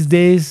these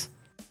days.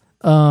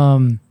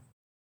 I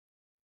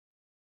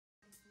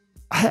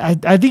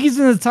think he's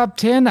in the top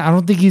 10. I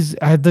don't think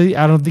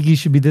he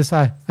should be this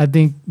high. I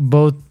think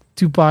both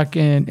Tupac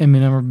and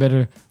Eminem are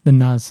better than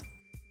Nas.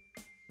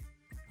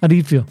 How do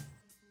you feel?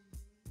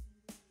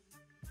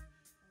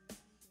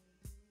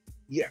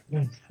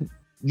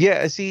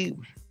 Yeah. See,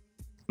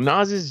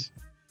 Nas is,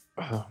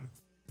 I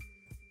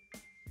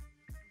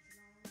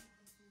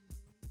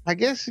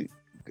guess,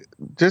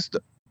 just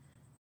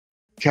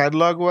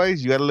catalog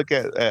wise, you got to look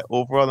at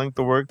overall length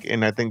of work,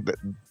 and I think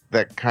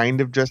that kind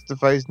of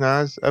justifies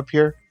Nas up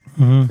here,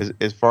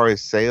 as far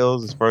as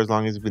sales, as far as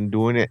long as he's been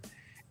doing it,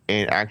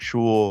 and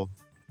actual,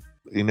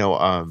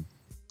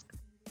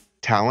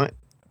 talent.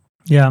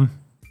 Yeah,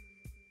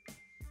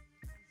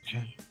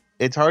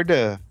 it's hard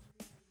to.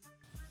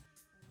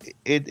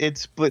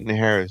 It's splitting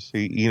hairs.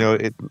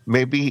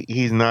 Maybe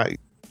he's not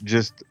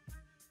just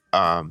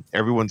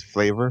everyone's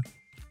flavor.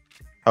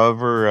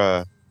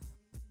 However,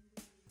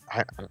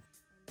 I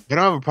don't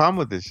have a problem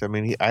with this. I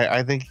mean,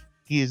 I think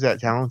he is that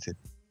talented.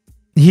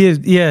 He is.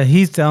 Yeah,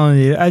 he's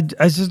talented. I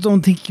just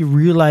don't think he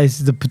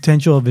realizes the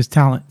potential of his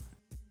talent.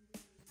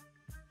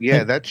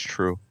 Yeah, that's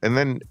true. And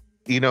then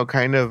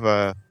kind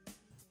of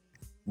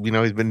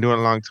he's been doing it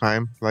a long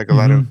time. Like a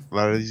lot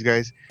of these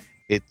guys,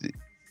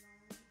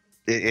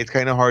 it's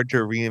kind of hard to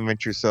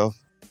reinvent yourself.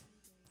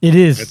 It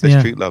is at the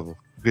street level,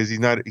 because he's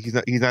not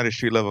a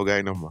street level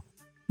guy no more.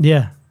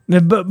 Yeah,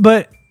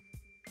 but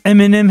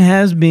Eminem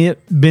has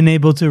been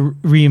able to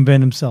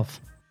reinvent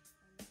himself,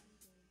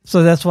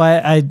 so that's why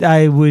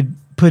I would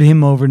put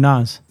him over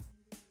Nas.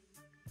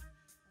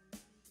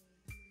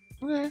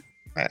 Yeah,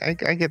 I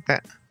get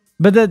that,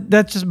 but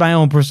that's just my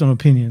own personal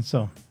opinion.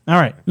 So all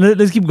right,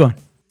 let's keep going.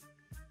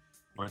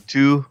 Number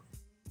 2.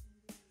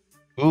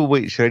 Oh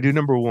wait, should I do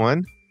number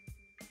 1?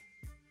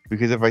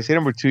 Because if I say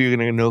number 2, you're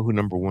gonna know who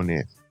number 1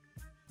 is.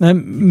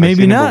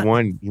 Maybe not. Number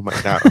 1, you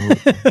might not.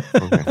 Okay.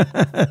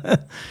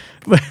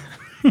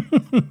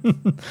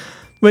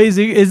 Wait,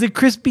 is it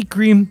Krispy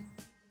Kreme?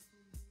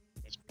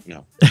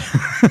 No.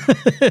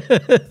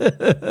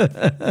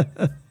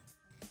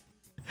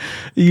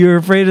 You're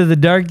afraid of the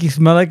dark. You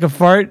smell like a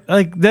fart.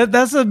 Like that.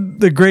 That's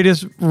the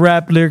greatest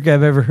rap lyric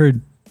I've ever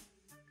heard.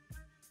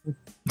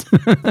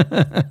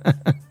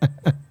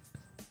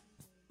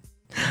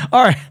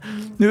 All right.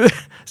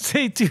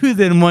 Say 2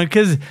 then 1,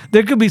 because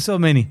there could be so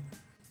many.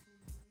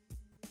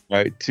 All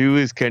right, 2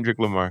 is Kendrick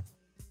Lamar.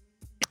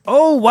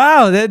 Oh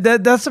wow,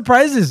 that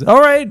surprises. All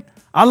right,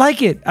 I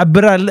like it,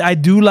 but I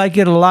do like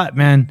it a lot,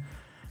 man.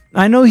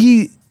 I know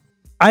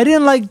I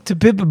didn't like To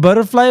Pimp a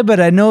Butterfly, but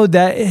I know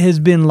that has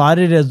been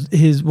lauded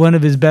as one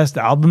of his best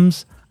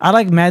albums. I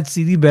like Mad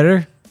City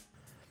better,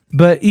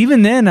 but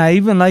even then, I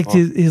even liked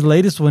his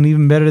latest one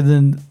even better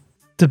than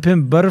To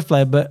Pimp a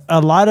Butterfly. But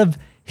a lot of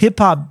hip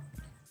hop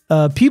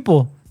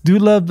people do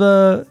love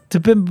To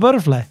Pimp a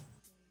Butterfly.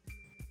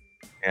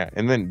 Yeah,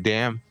 and then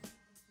Damn.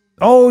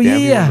 Oh Damn,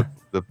 yeah,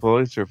 the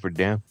Pulitzer for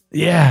Damn.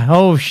 Yeah.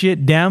 Oh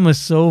shit, Damn was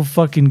so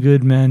fucking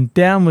good, man.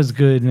 Damn was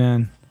good,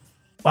 man.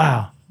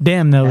 Wow.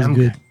 Damn, that was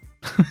good.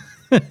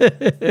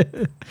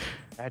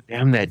 God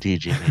damn that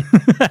DJ, man.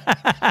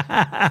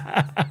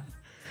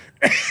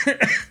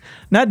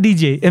 Not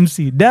DJ,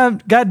 MC.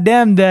 God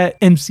damn that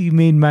MC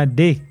made my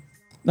day.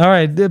 All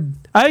right.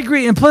 I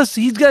agree. And plus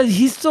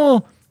he's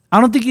still, I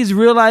don't think he's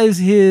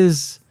realized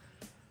his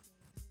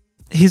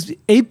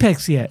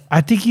apex yet.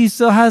 I think he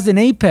still has an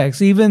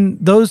apex. Even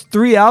those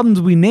 3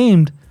 albums we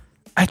named,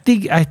 I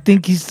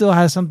think he still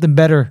has something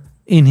better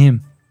in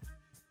him.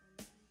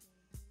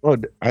 Well,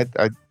 I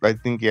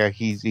think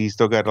he's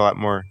still got a lot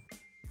more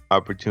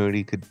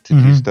opportunity to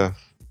do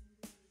stuff.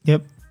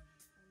 Yep.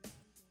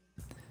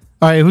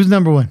 All right, who's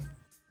number 1?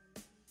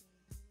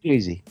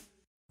 Easy.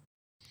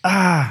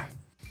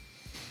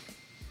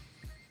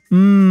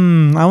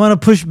 I want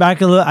to push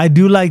back a little. I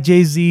do like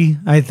Jay-Z.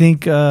 I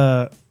think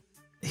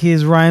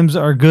his rhymes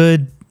are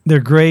good. They're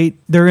great.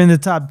 They're in the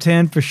top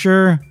 10 for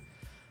sure.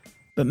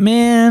 But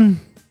man,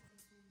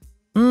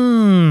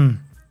 I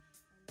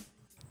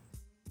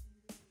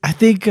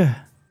think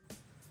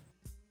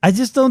I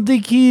just don't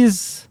think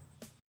he's.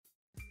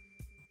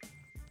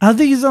 I don't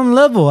think he's on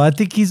level. I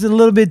think he's a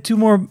little bit too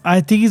more.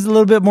 I think he's a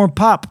little bit more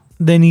pop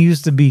than he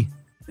used to be.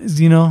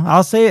 You know,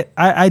 I'll say it.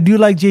 I do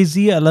like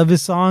Jay-Z. I love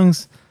his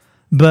songs,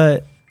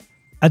 but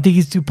I think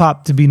he's too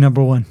pop to be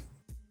number one.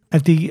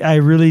 I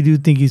really do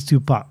think he's too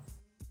pop.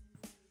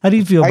 How do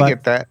you feel about it? I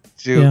get that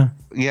too.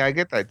 Yeah, I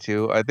get that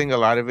too. I think a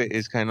lot of it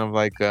is kind of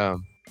like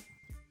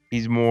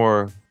he's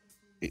more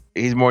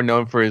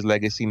known for his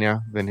legacy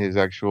now than his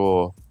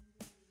actual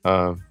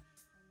what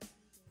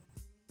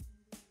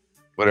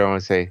do I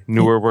want to say?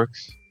 Newer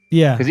works.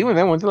 Yeah. Because even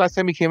then, when's the last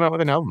time he came out with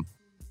an album?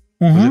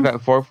 Was it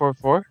that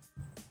 444?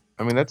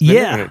 I mean, that's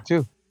been in it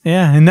too.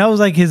 Yeah, and that was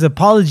like his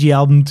apology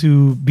album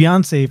to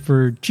Beyonce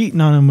for cheating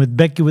on him with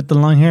Becky with the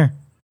long hair.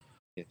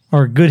 Yes.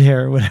 Or good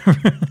hair or whatever.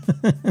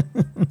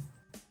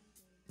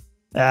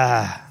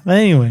 But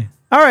anyway.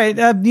 All right,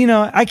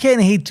 I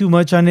can't hate too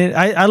much on it.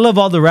 I love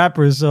all the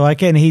rappers, so I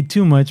can't hate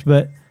too much,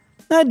 but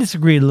I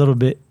disagree a little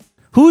bit.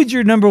 Who would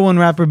your number one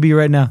rapper be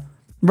right now?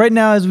 Right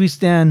now as we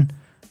stand,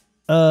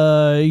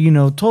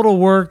 total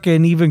work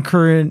and even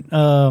current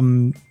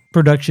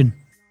production.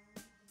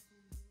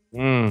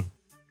 God,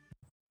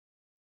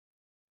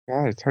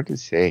 it's hard to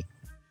say.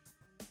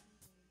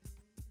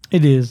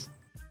 It is.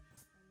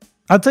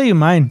 I'll tell you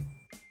mine.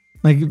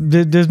 Like,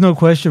 there's no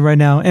question right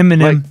now.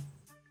 Eminem.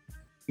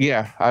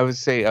 Yeah, I would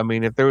say. I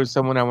mean, if there was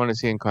someone I want to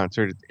see in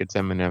concert, it's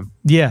Eminem.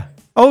 Yeah.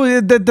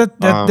 Oh,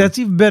 that's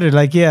even better.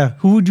 Like, yeah,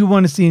 who would you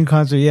want to see in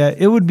concert? Yeah,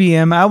 it would be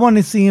him. I want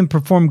to see him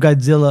perform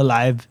Godzilla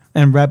live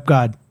and rap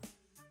God.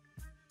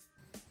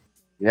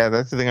 Yeah,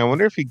 that's the thing. I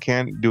wonder if he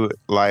can do it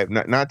live.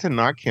 Not to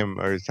knock him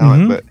or his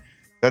talent,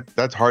 but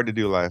that's hard to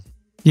do live.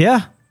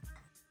 Yeah.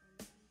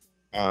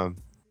 And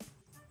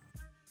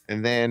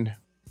then,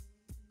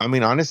 I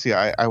mean, honestly,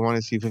 I want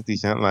to see 50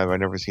 Cent live. I've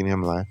never seen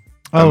him live.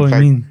 Oh, I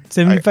mean,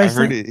 75 I Cent?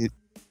 heard it.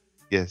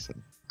 Yes.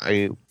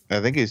 I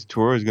think his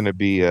tour is going to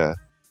be,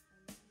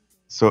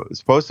 so it's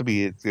supposed to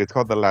be, it's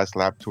called the Last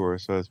Lap Tour.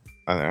 So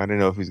I don't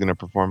know if he's going to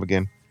perform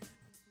again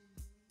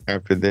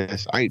after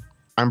this.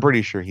 I'm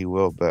pretty sure he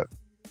will, but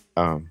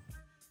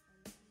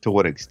to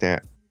what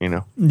extent,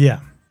 Yeah.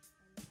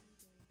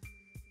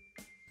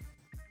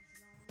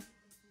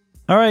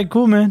 All right,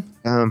 cool, man.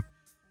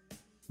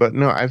 But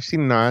no, I've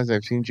seen Nas,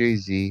 I've seen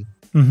Jay-Z,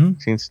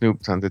 seen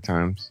Snoop tons of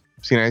times,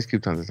 seen Ice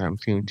Cube tons of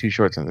times, seen Too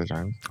Short tons of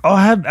times. Oh,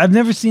 I've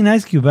never seen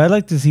Ice Cube, but I'd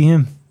like to see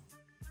him.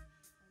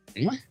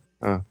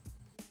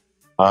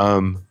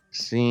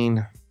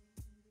 Seen,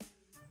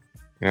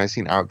 I've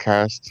seen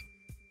Outkast.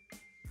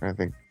 I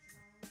think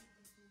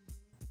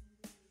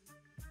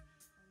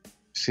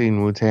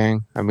seen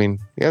Wu-Tang. I mean,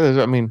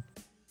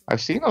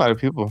 I've seen a lot of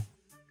people.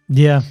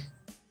 Yeah.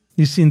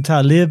 You've seen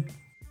Talib.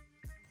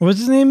 What's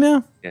his name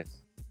now? Yes.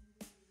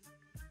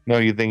 No,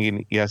 you're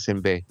thinking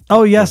Yasin Bey.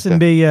 Oh, Yasin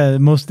Bey, yeah,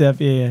 Mos Def,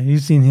 yeah.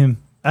 You've seen him.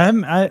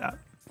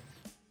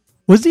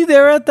 Was he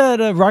there at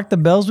that Rock the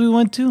Bells we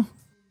went to?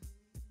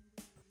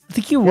 I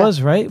think he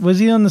was, right? Was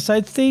he on the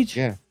side stage?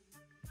 Yeah.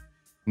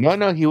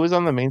 No, he was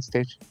on the main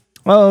stage.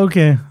 Oh,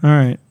 okay, all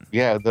right.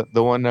 Yeah,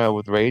 the one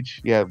with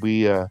Rage. Yeah,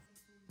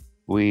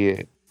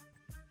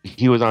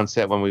 he was on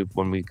set when we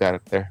got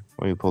up there,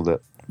 when we pulled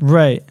up.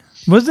 Right.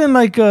 Wasn't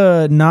like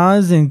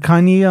Nas and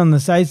Kanye on the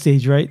side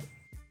stage, right?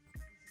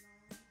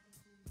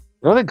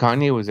 I don't think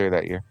Kanye was there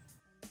that year.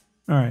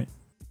 All right.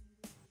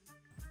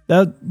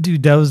 That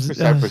was For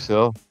Cypress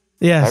Hill.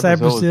 Yeah,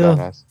 Cypress Hill.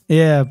 Badass.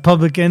 Yeah,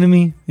 Public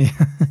Enemy. Yeah,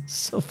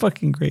 so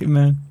fucking great,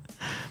 man.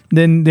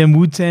 Then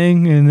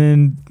Wu-Tang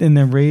and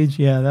then Rage.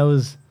 Yeah, that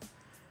was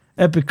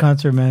epic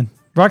concert, man.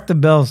 Rock the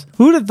Bells.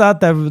 Who'd have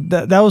thought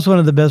that was one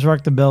of the best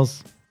Rock the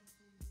Bells?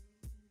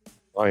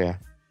 Oh yeah.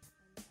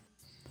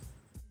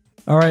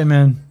 All right,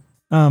 man.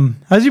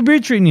 How's your beer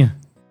treating you?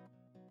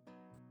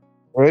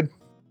 Good.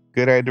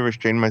 I had to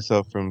restrain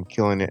myself from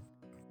killing it.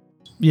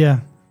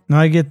 Yeah. No,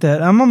 I get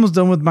that. I'm almost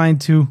done with mine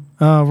too.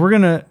 We're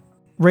gonna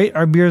rate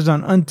our beers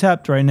on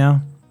Untapped right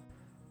now.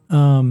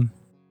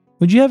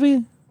 Would you have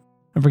any?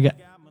 I forgot.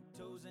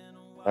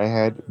 I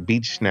had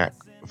Beach Snack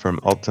from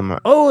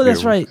Ultima. Oh,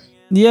 that's right.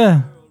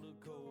 Yeah.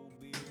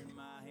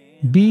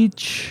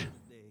 Beach.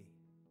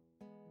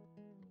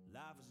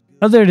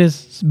 Oh, there it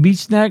is. Beach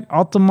Snack,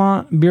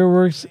 Altamont,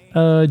 Beerworks,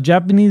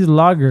 Japanese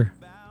lager.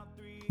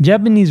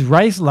 Japanese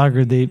rice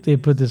lager, they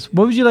put this.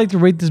 What would you like to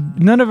rate this?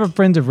 None of our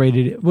friends have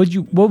rated it.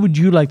 What would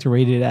you like to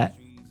rate it at?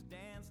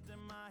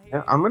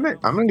 Yeah, I'm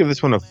gonna give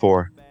this one a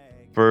 4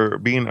 for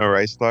being a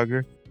rice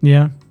lager.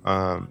 Yeah.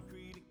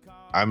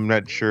 I'm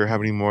not sure how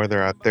many more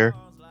there are out there,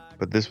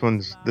 but this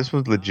one's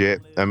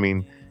legit. I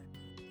mean,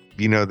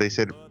 they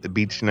said the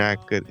Beach Snack,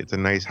 it's a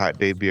nice hot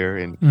day beer,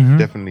 and it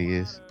definitely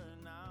is.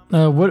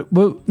 What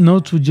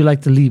notes would you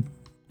like to leave?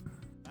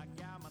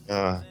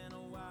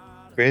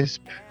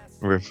 Crisp,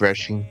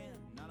 refreshing.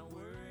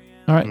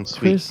 All right,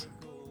 sweet. Chris.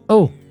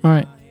 Oh, all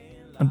right.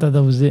 I thought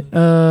that was it.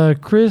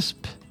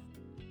 Crisp,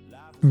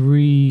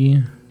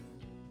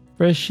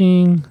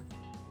 refreshing,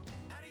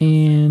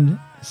 and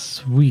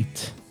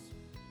sweet.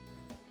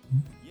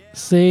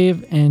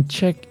 Save and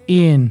check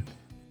in.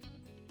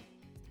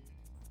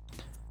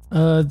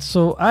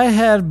 So I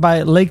had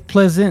by Lake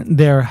Pleasant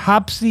their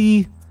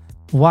Hopsy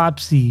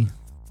Wopsy.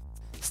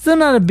 Still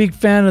not a big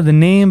fan of the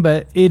name,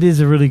 but it is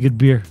a really good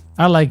beer.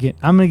 I like it.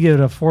 I'm going to give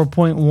it a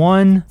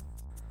 4.1.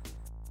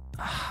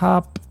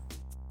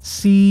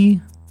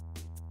 Hopsy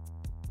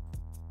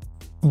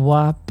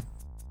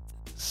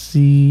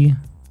Wopsy.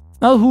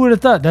 Oh, who would have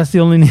thought? That's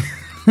the only name.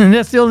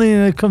 That's the only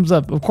thing that comes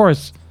up. Of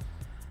course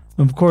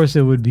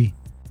it would be.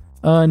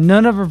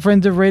 None of our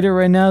friends have rated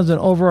right now. Is an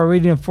overall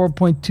rating of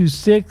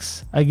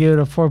 4.26. I gave it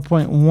a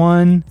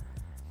 4.1.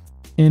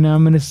 And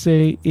I'm going to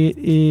say it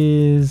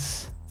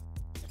is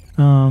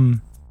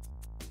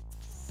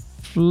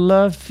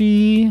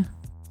fluffy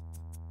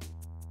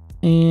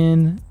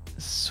and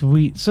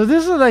sweet. So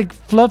this is like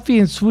fluffy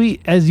and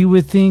sweet as you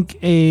would think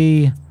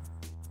a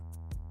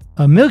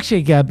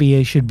milkshake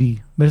IPA should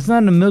be. But it's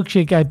not a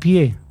milkshake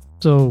IPA.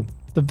 So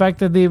the fact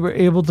that they were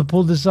able to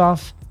pull this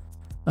off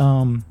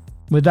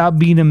without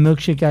being a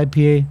milkshake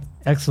IPA,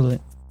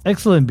 excellent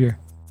beer.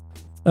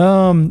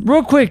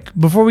 Real quick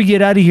before we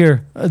get out of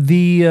here,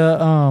 the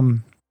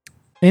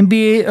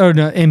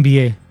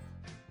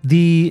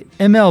the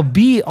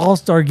MLB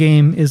All-Star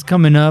game is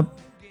coming up.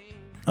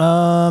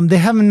 They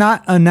have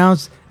not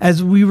announced,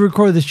 as we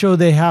record the show,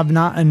 they have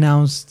not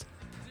announced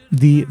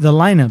the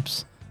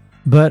lineups.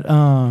 But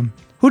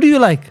who do you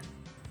like?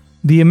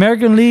 The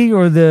American League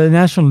or the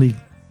National League?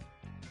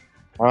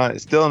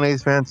 Still an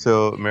A's fan,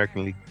 so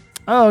American League.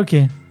 Oh,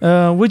 okay.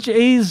 Which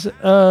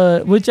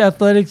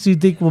athletics do you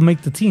think will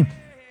make the team?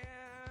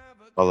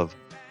 All of them.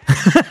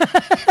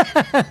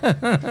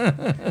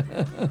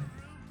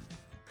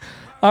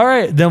 All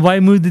right, then why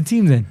move the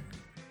team then?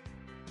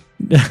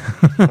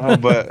 I'm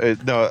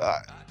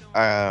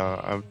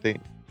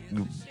thinking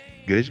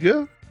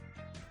good.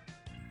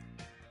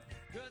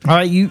 All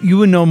right, you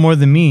would know more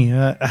than me.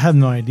 I have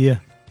no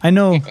idea. I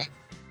know.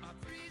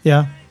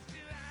 Yeah.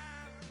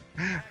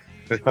 I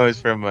was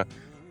from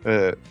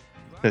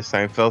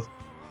Seinfeld,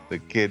 the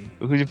kid.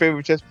 Who's your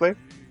favorite chess player?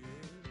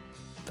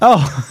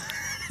 Oh.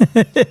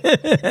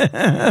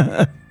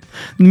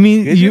 You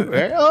mean you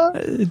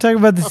talking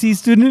about the C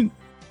student?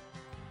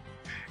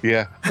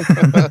 Yeah.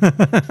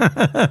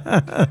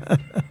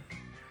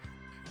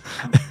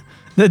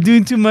 Not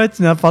doing too much,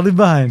 not falling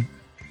behind.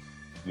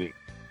 Wait,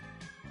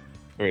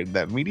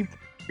 that meeting?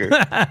 Two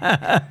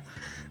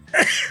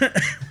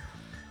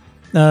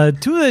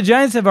of the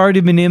Giants have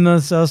already been named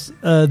themselves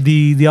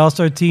the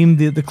All-Star team.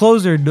 The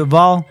closer,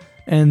 Duvall,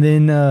 and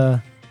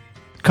then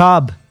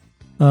Cobb.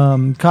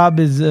 Cobb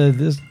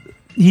is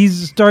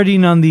he's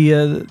starting on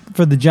the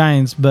for the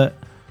Giants, but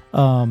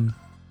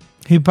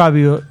he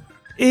probably,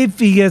 if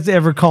he gets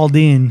ever called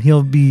in,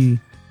 he'll be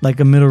like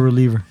a middle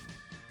reliever.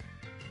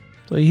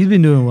 So he's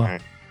been doing well.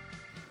 Right.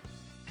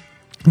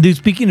 Dude,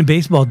 speaking of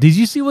baseball, did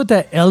you see what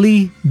that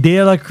Ellie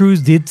De La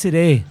Cruz did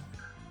today?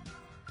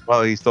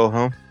 Well, he stole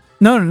home?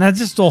 No, not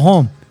just stole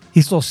home.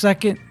 He stole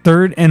second,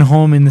 third, and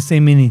home in the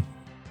same inning.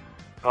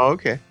 Oh,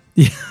 okay.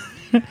 Yeah.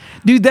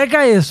 Dude, that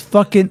guy is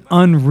fucking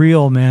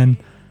unreal, man.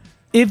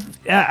 If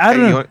I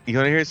don't know. You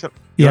want to hear something?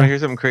 You want to hear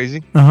something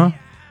crazy? Uh-huh.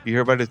 You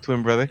hear about his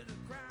twin brother?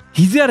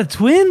 He's got a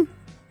twin?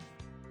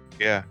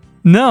 Yeah.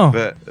 No.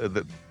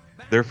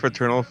 They're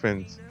fraternal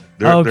friends.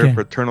 Okay. They're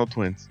fraternal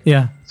twins.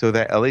 Yeah. So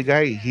that LA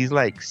guy, he's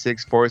like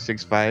 6'4",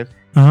 6'5".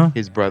 Uh-huh.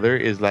 His brother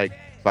is like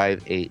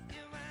 5'8".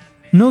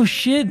 No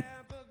shit.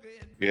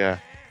 Yeah.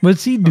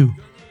 What's he do?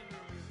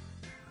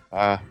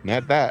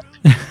 Not that.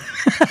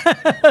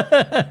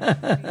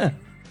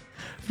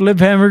 Flip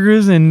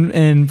hamburgers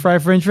and fry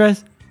French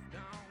fries?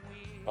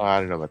 Oh, I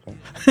don't know about that.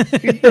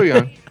 He's still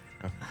young.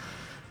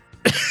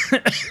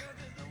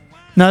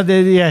 No,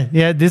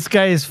 yeah. This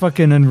guy is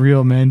fucking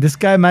unreal, man. This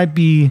guy might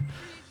be,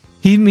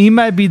 he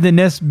might be the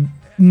next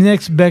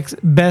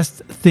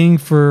best thing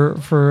for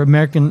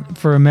American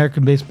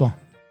baseball.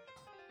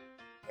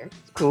 That's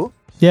cool.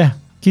 Yeah,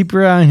 keep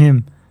your eye on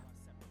him.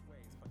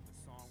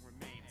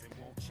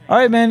 All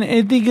right, man.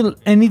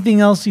 Anything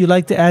else you'd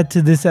like to add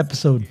to this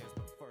episode?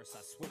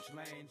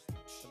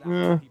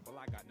 No.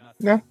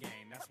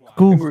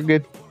 Cool. We're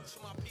good.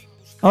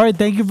 All right,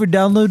 thank you for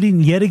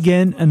downloading yet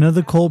again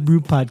another Cold Brew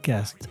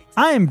podcast.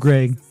 I am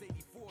Greg.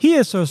 He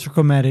is Social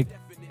Chromatic,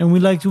 and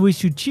we'd like to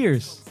wish you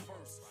cheers.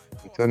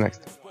 Until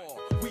next time.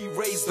 We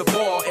raise the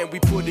bar and we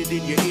put it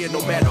in your ear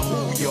no matter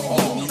who you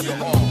are.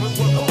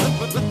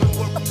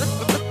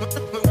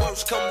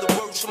 Worst come to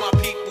worst, my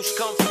peoples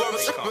come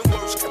first.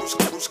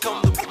 Worst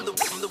come to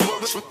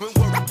worst.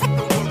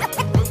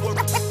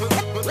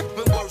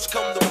 Worst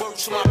come to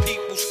worst, my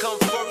peoples come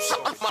first.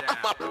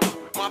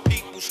 My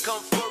peoples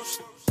come first.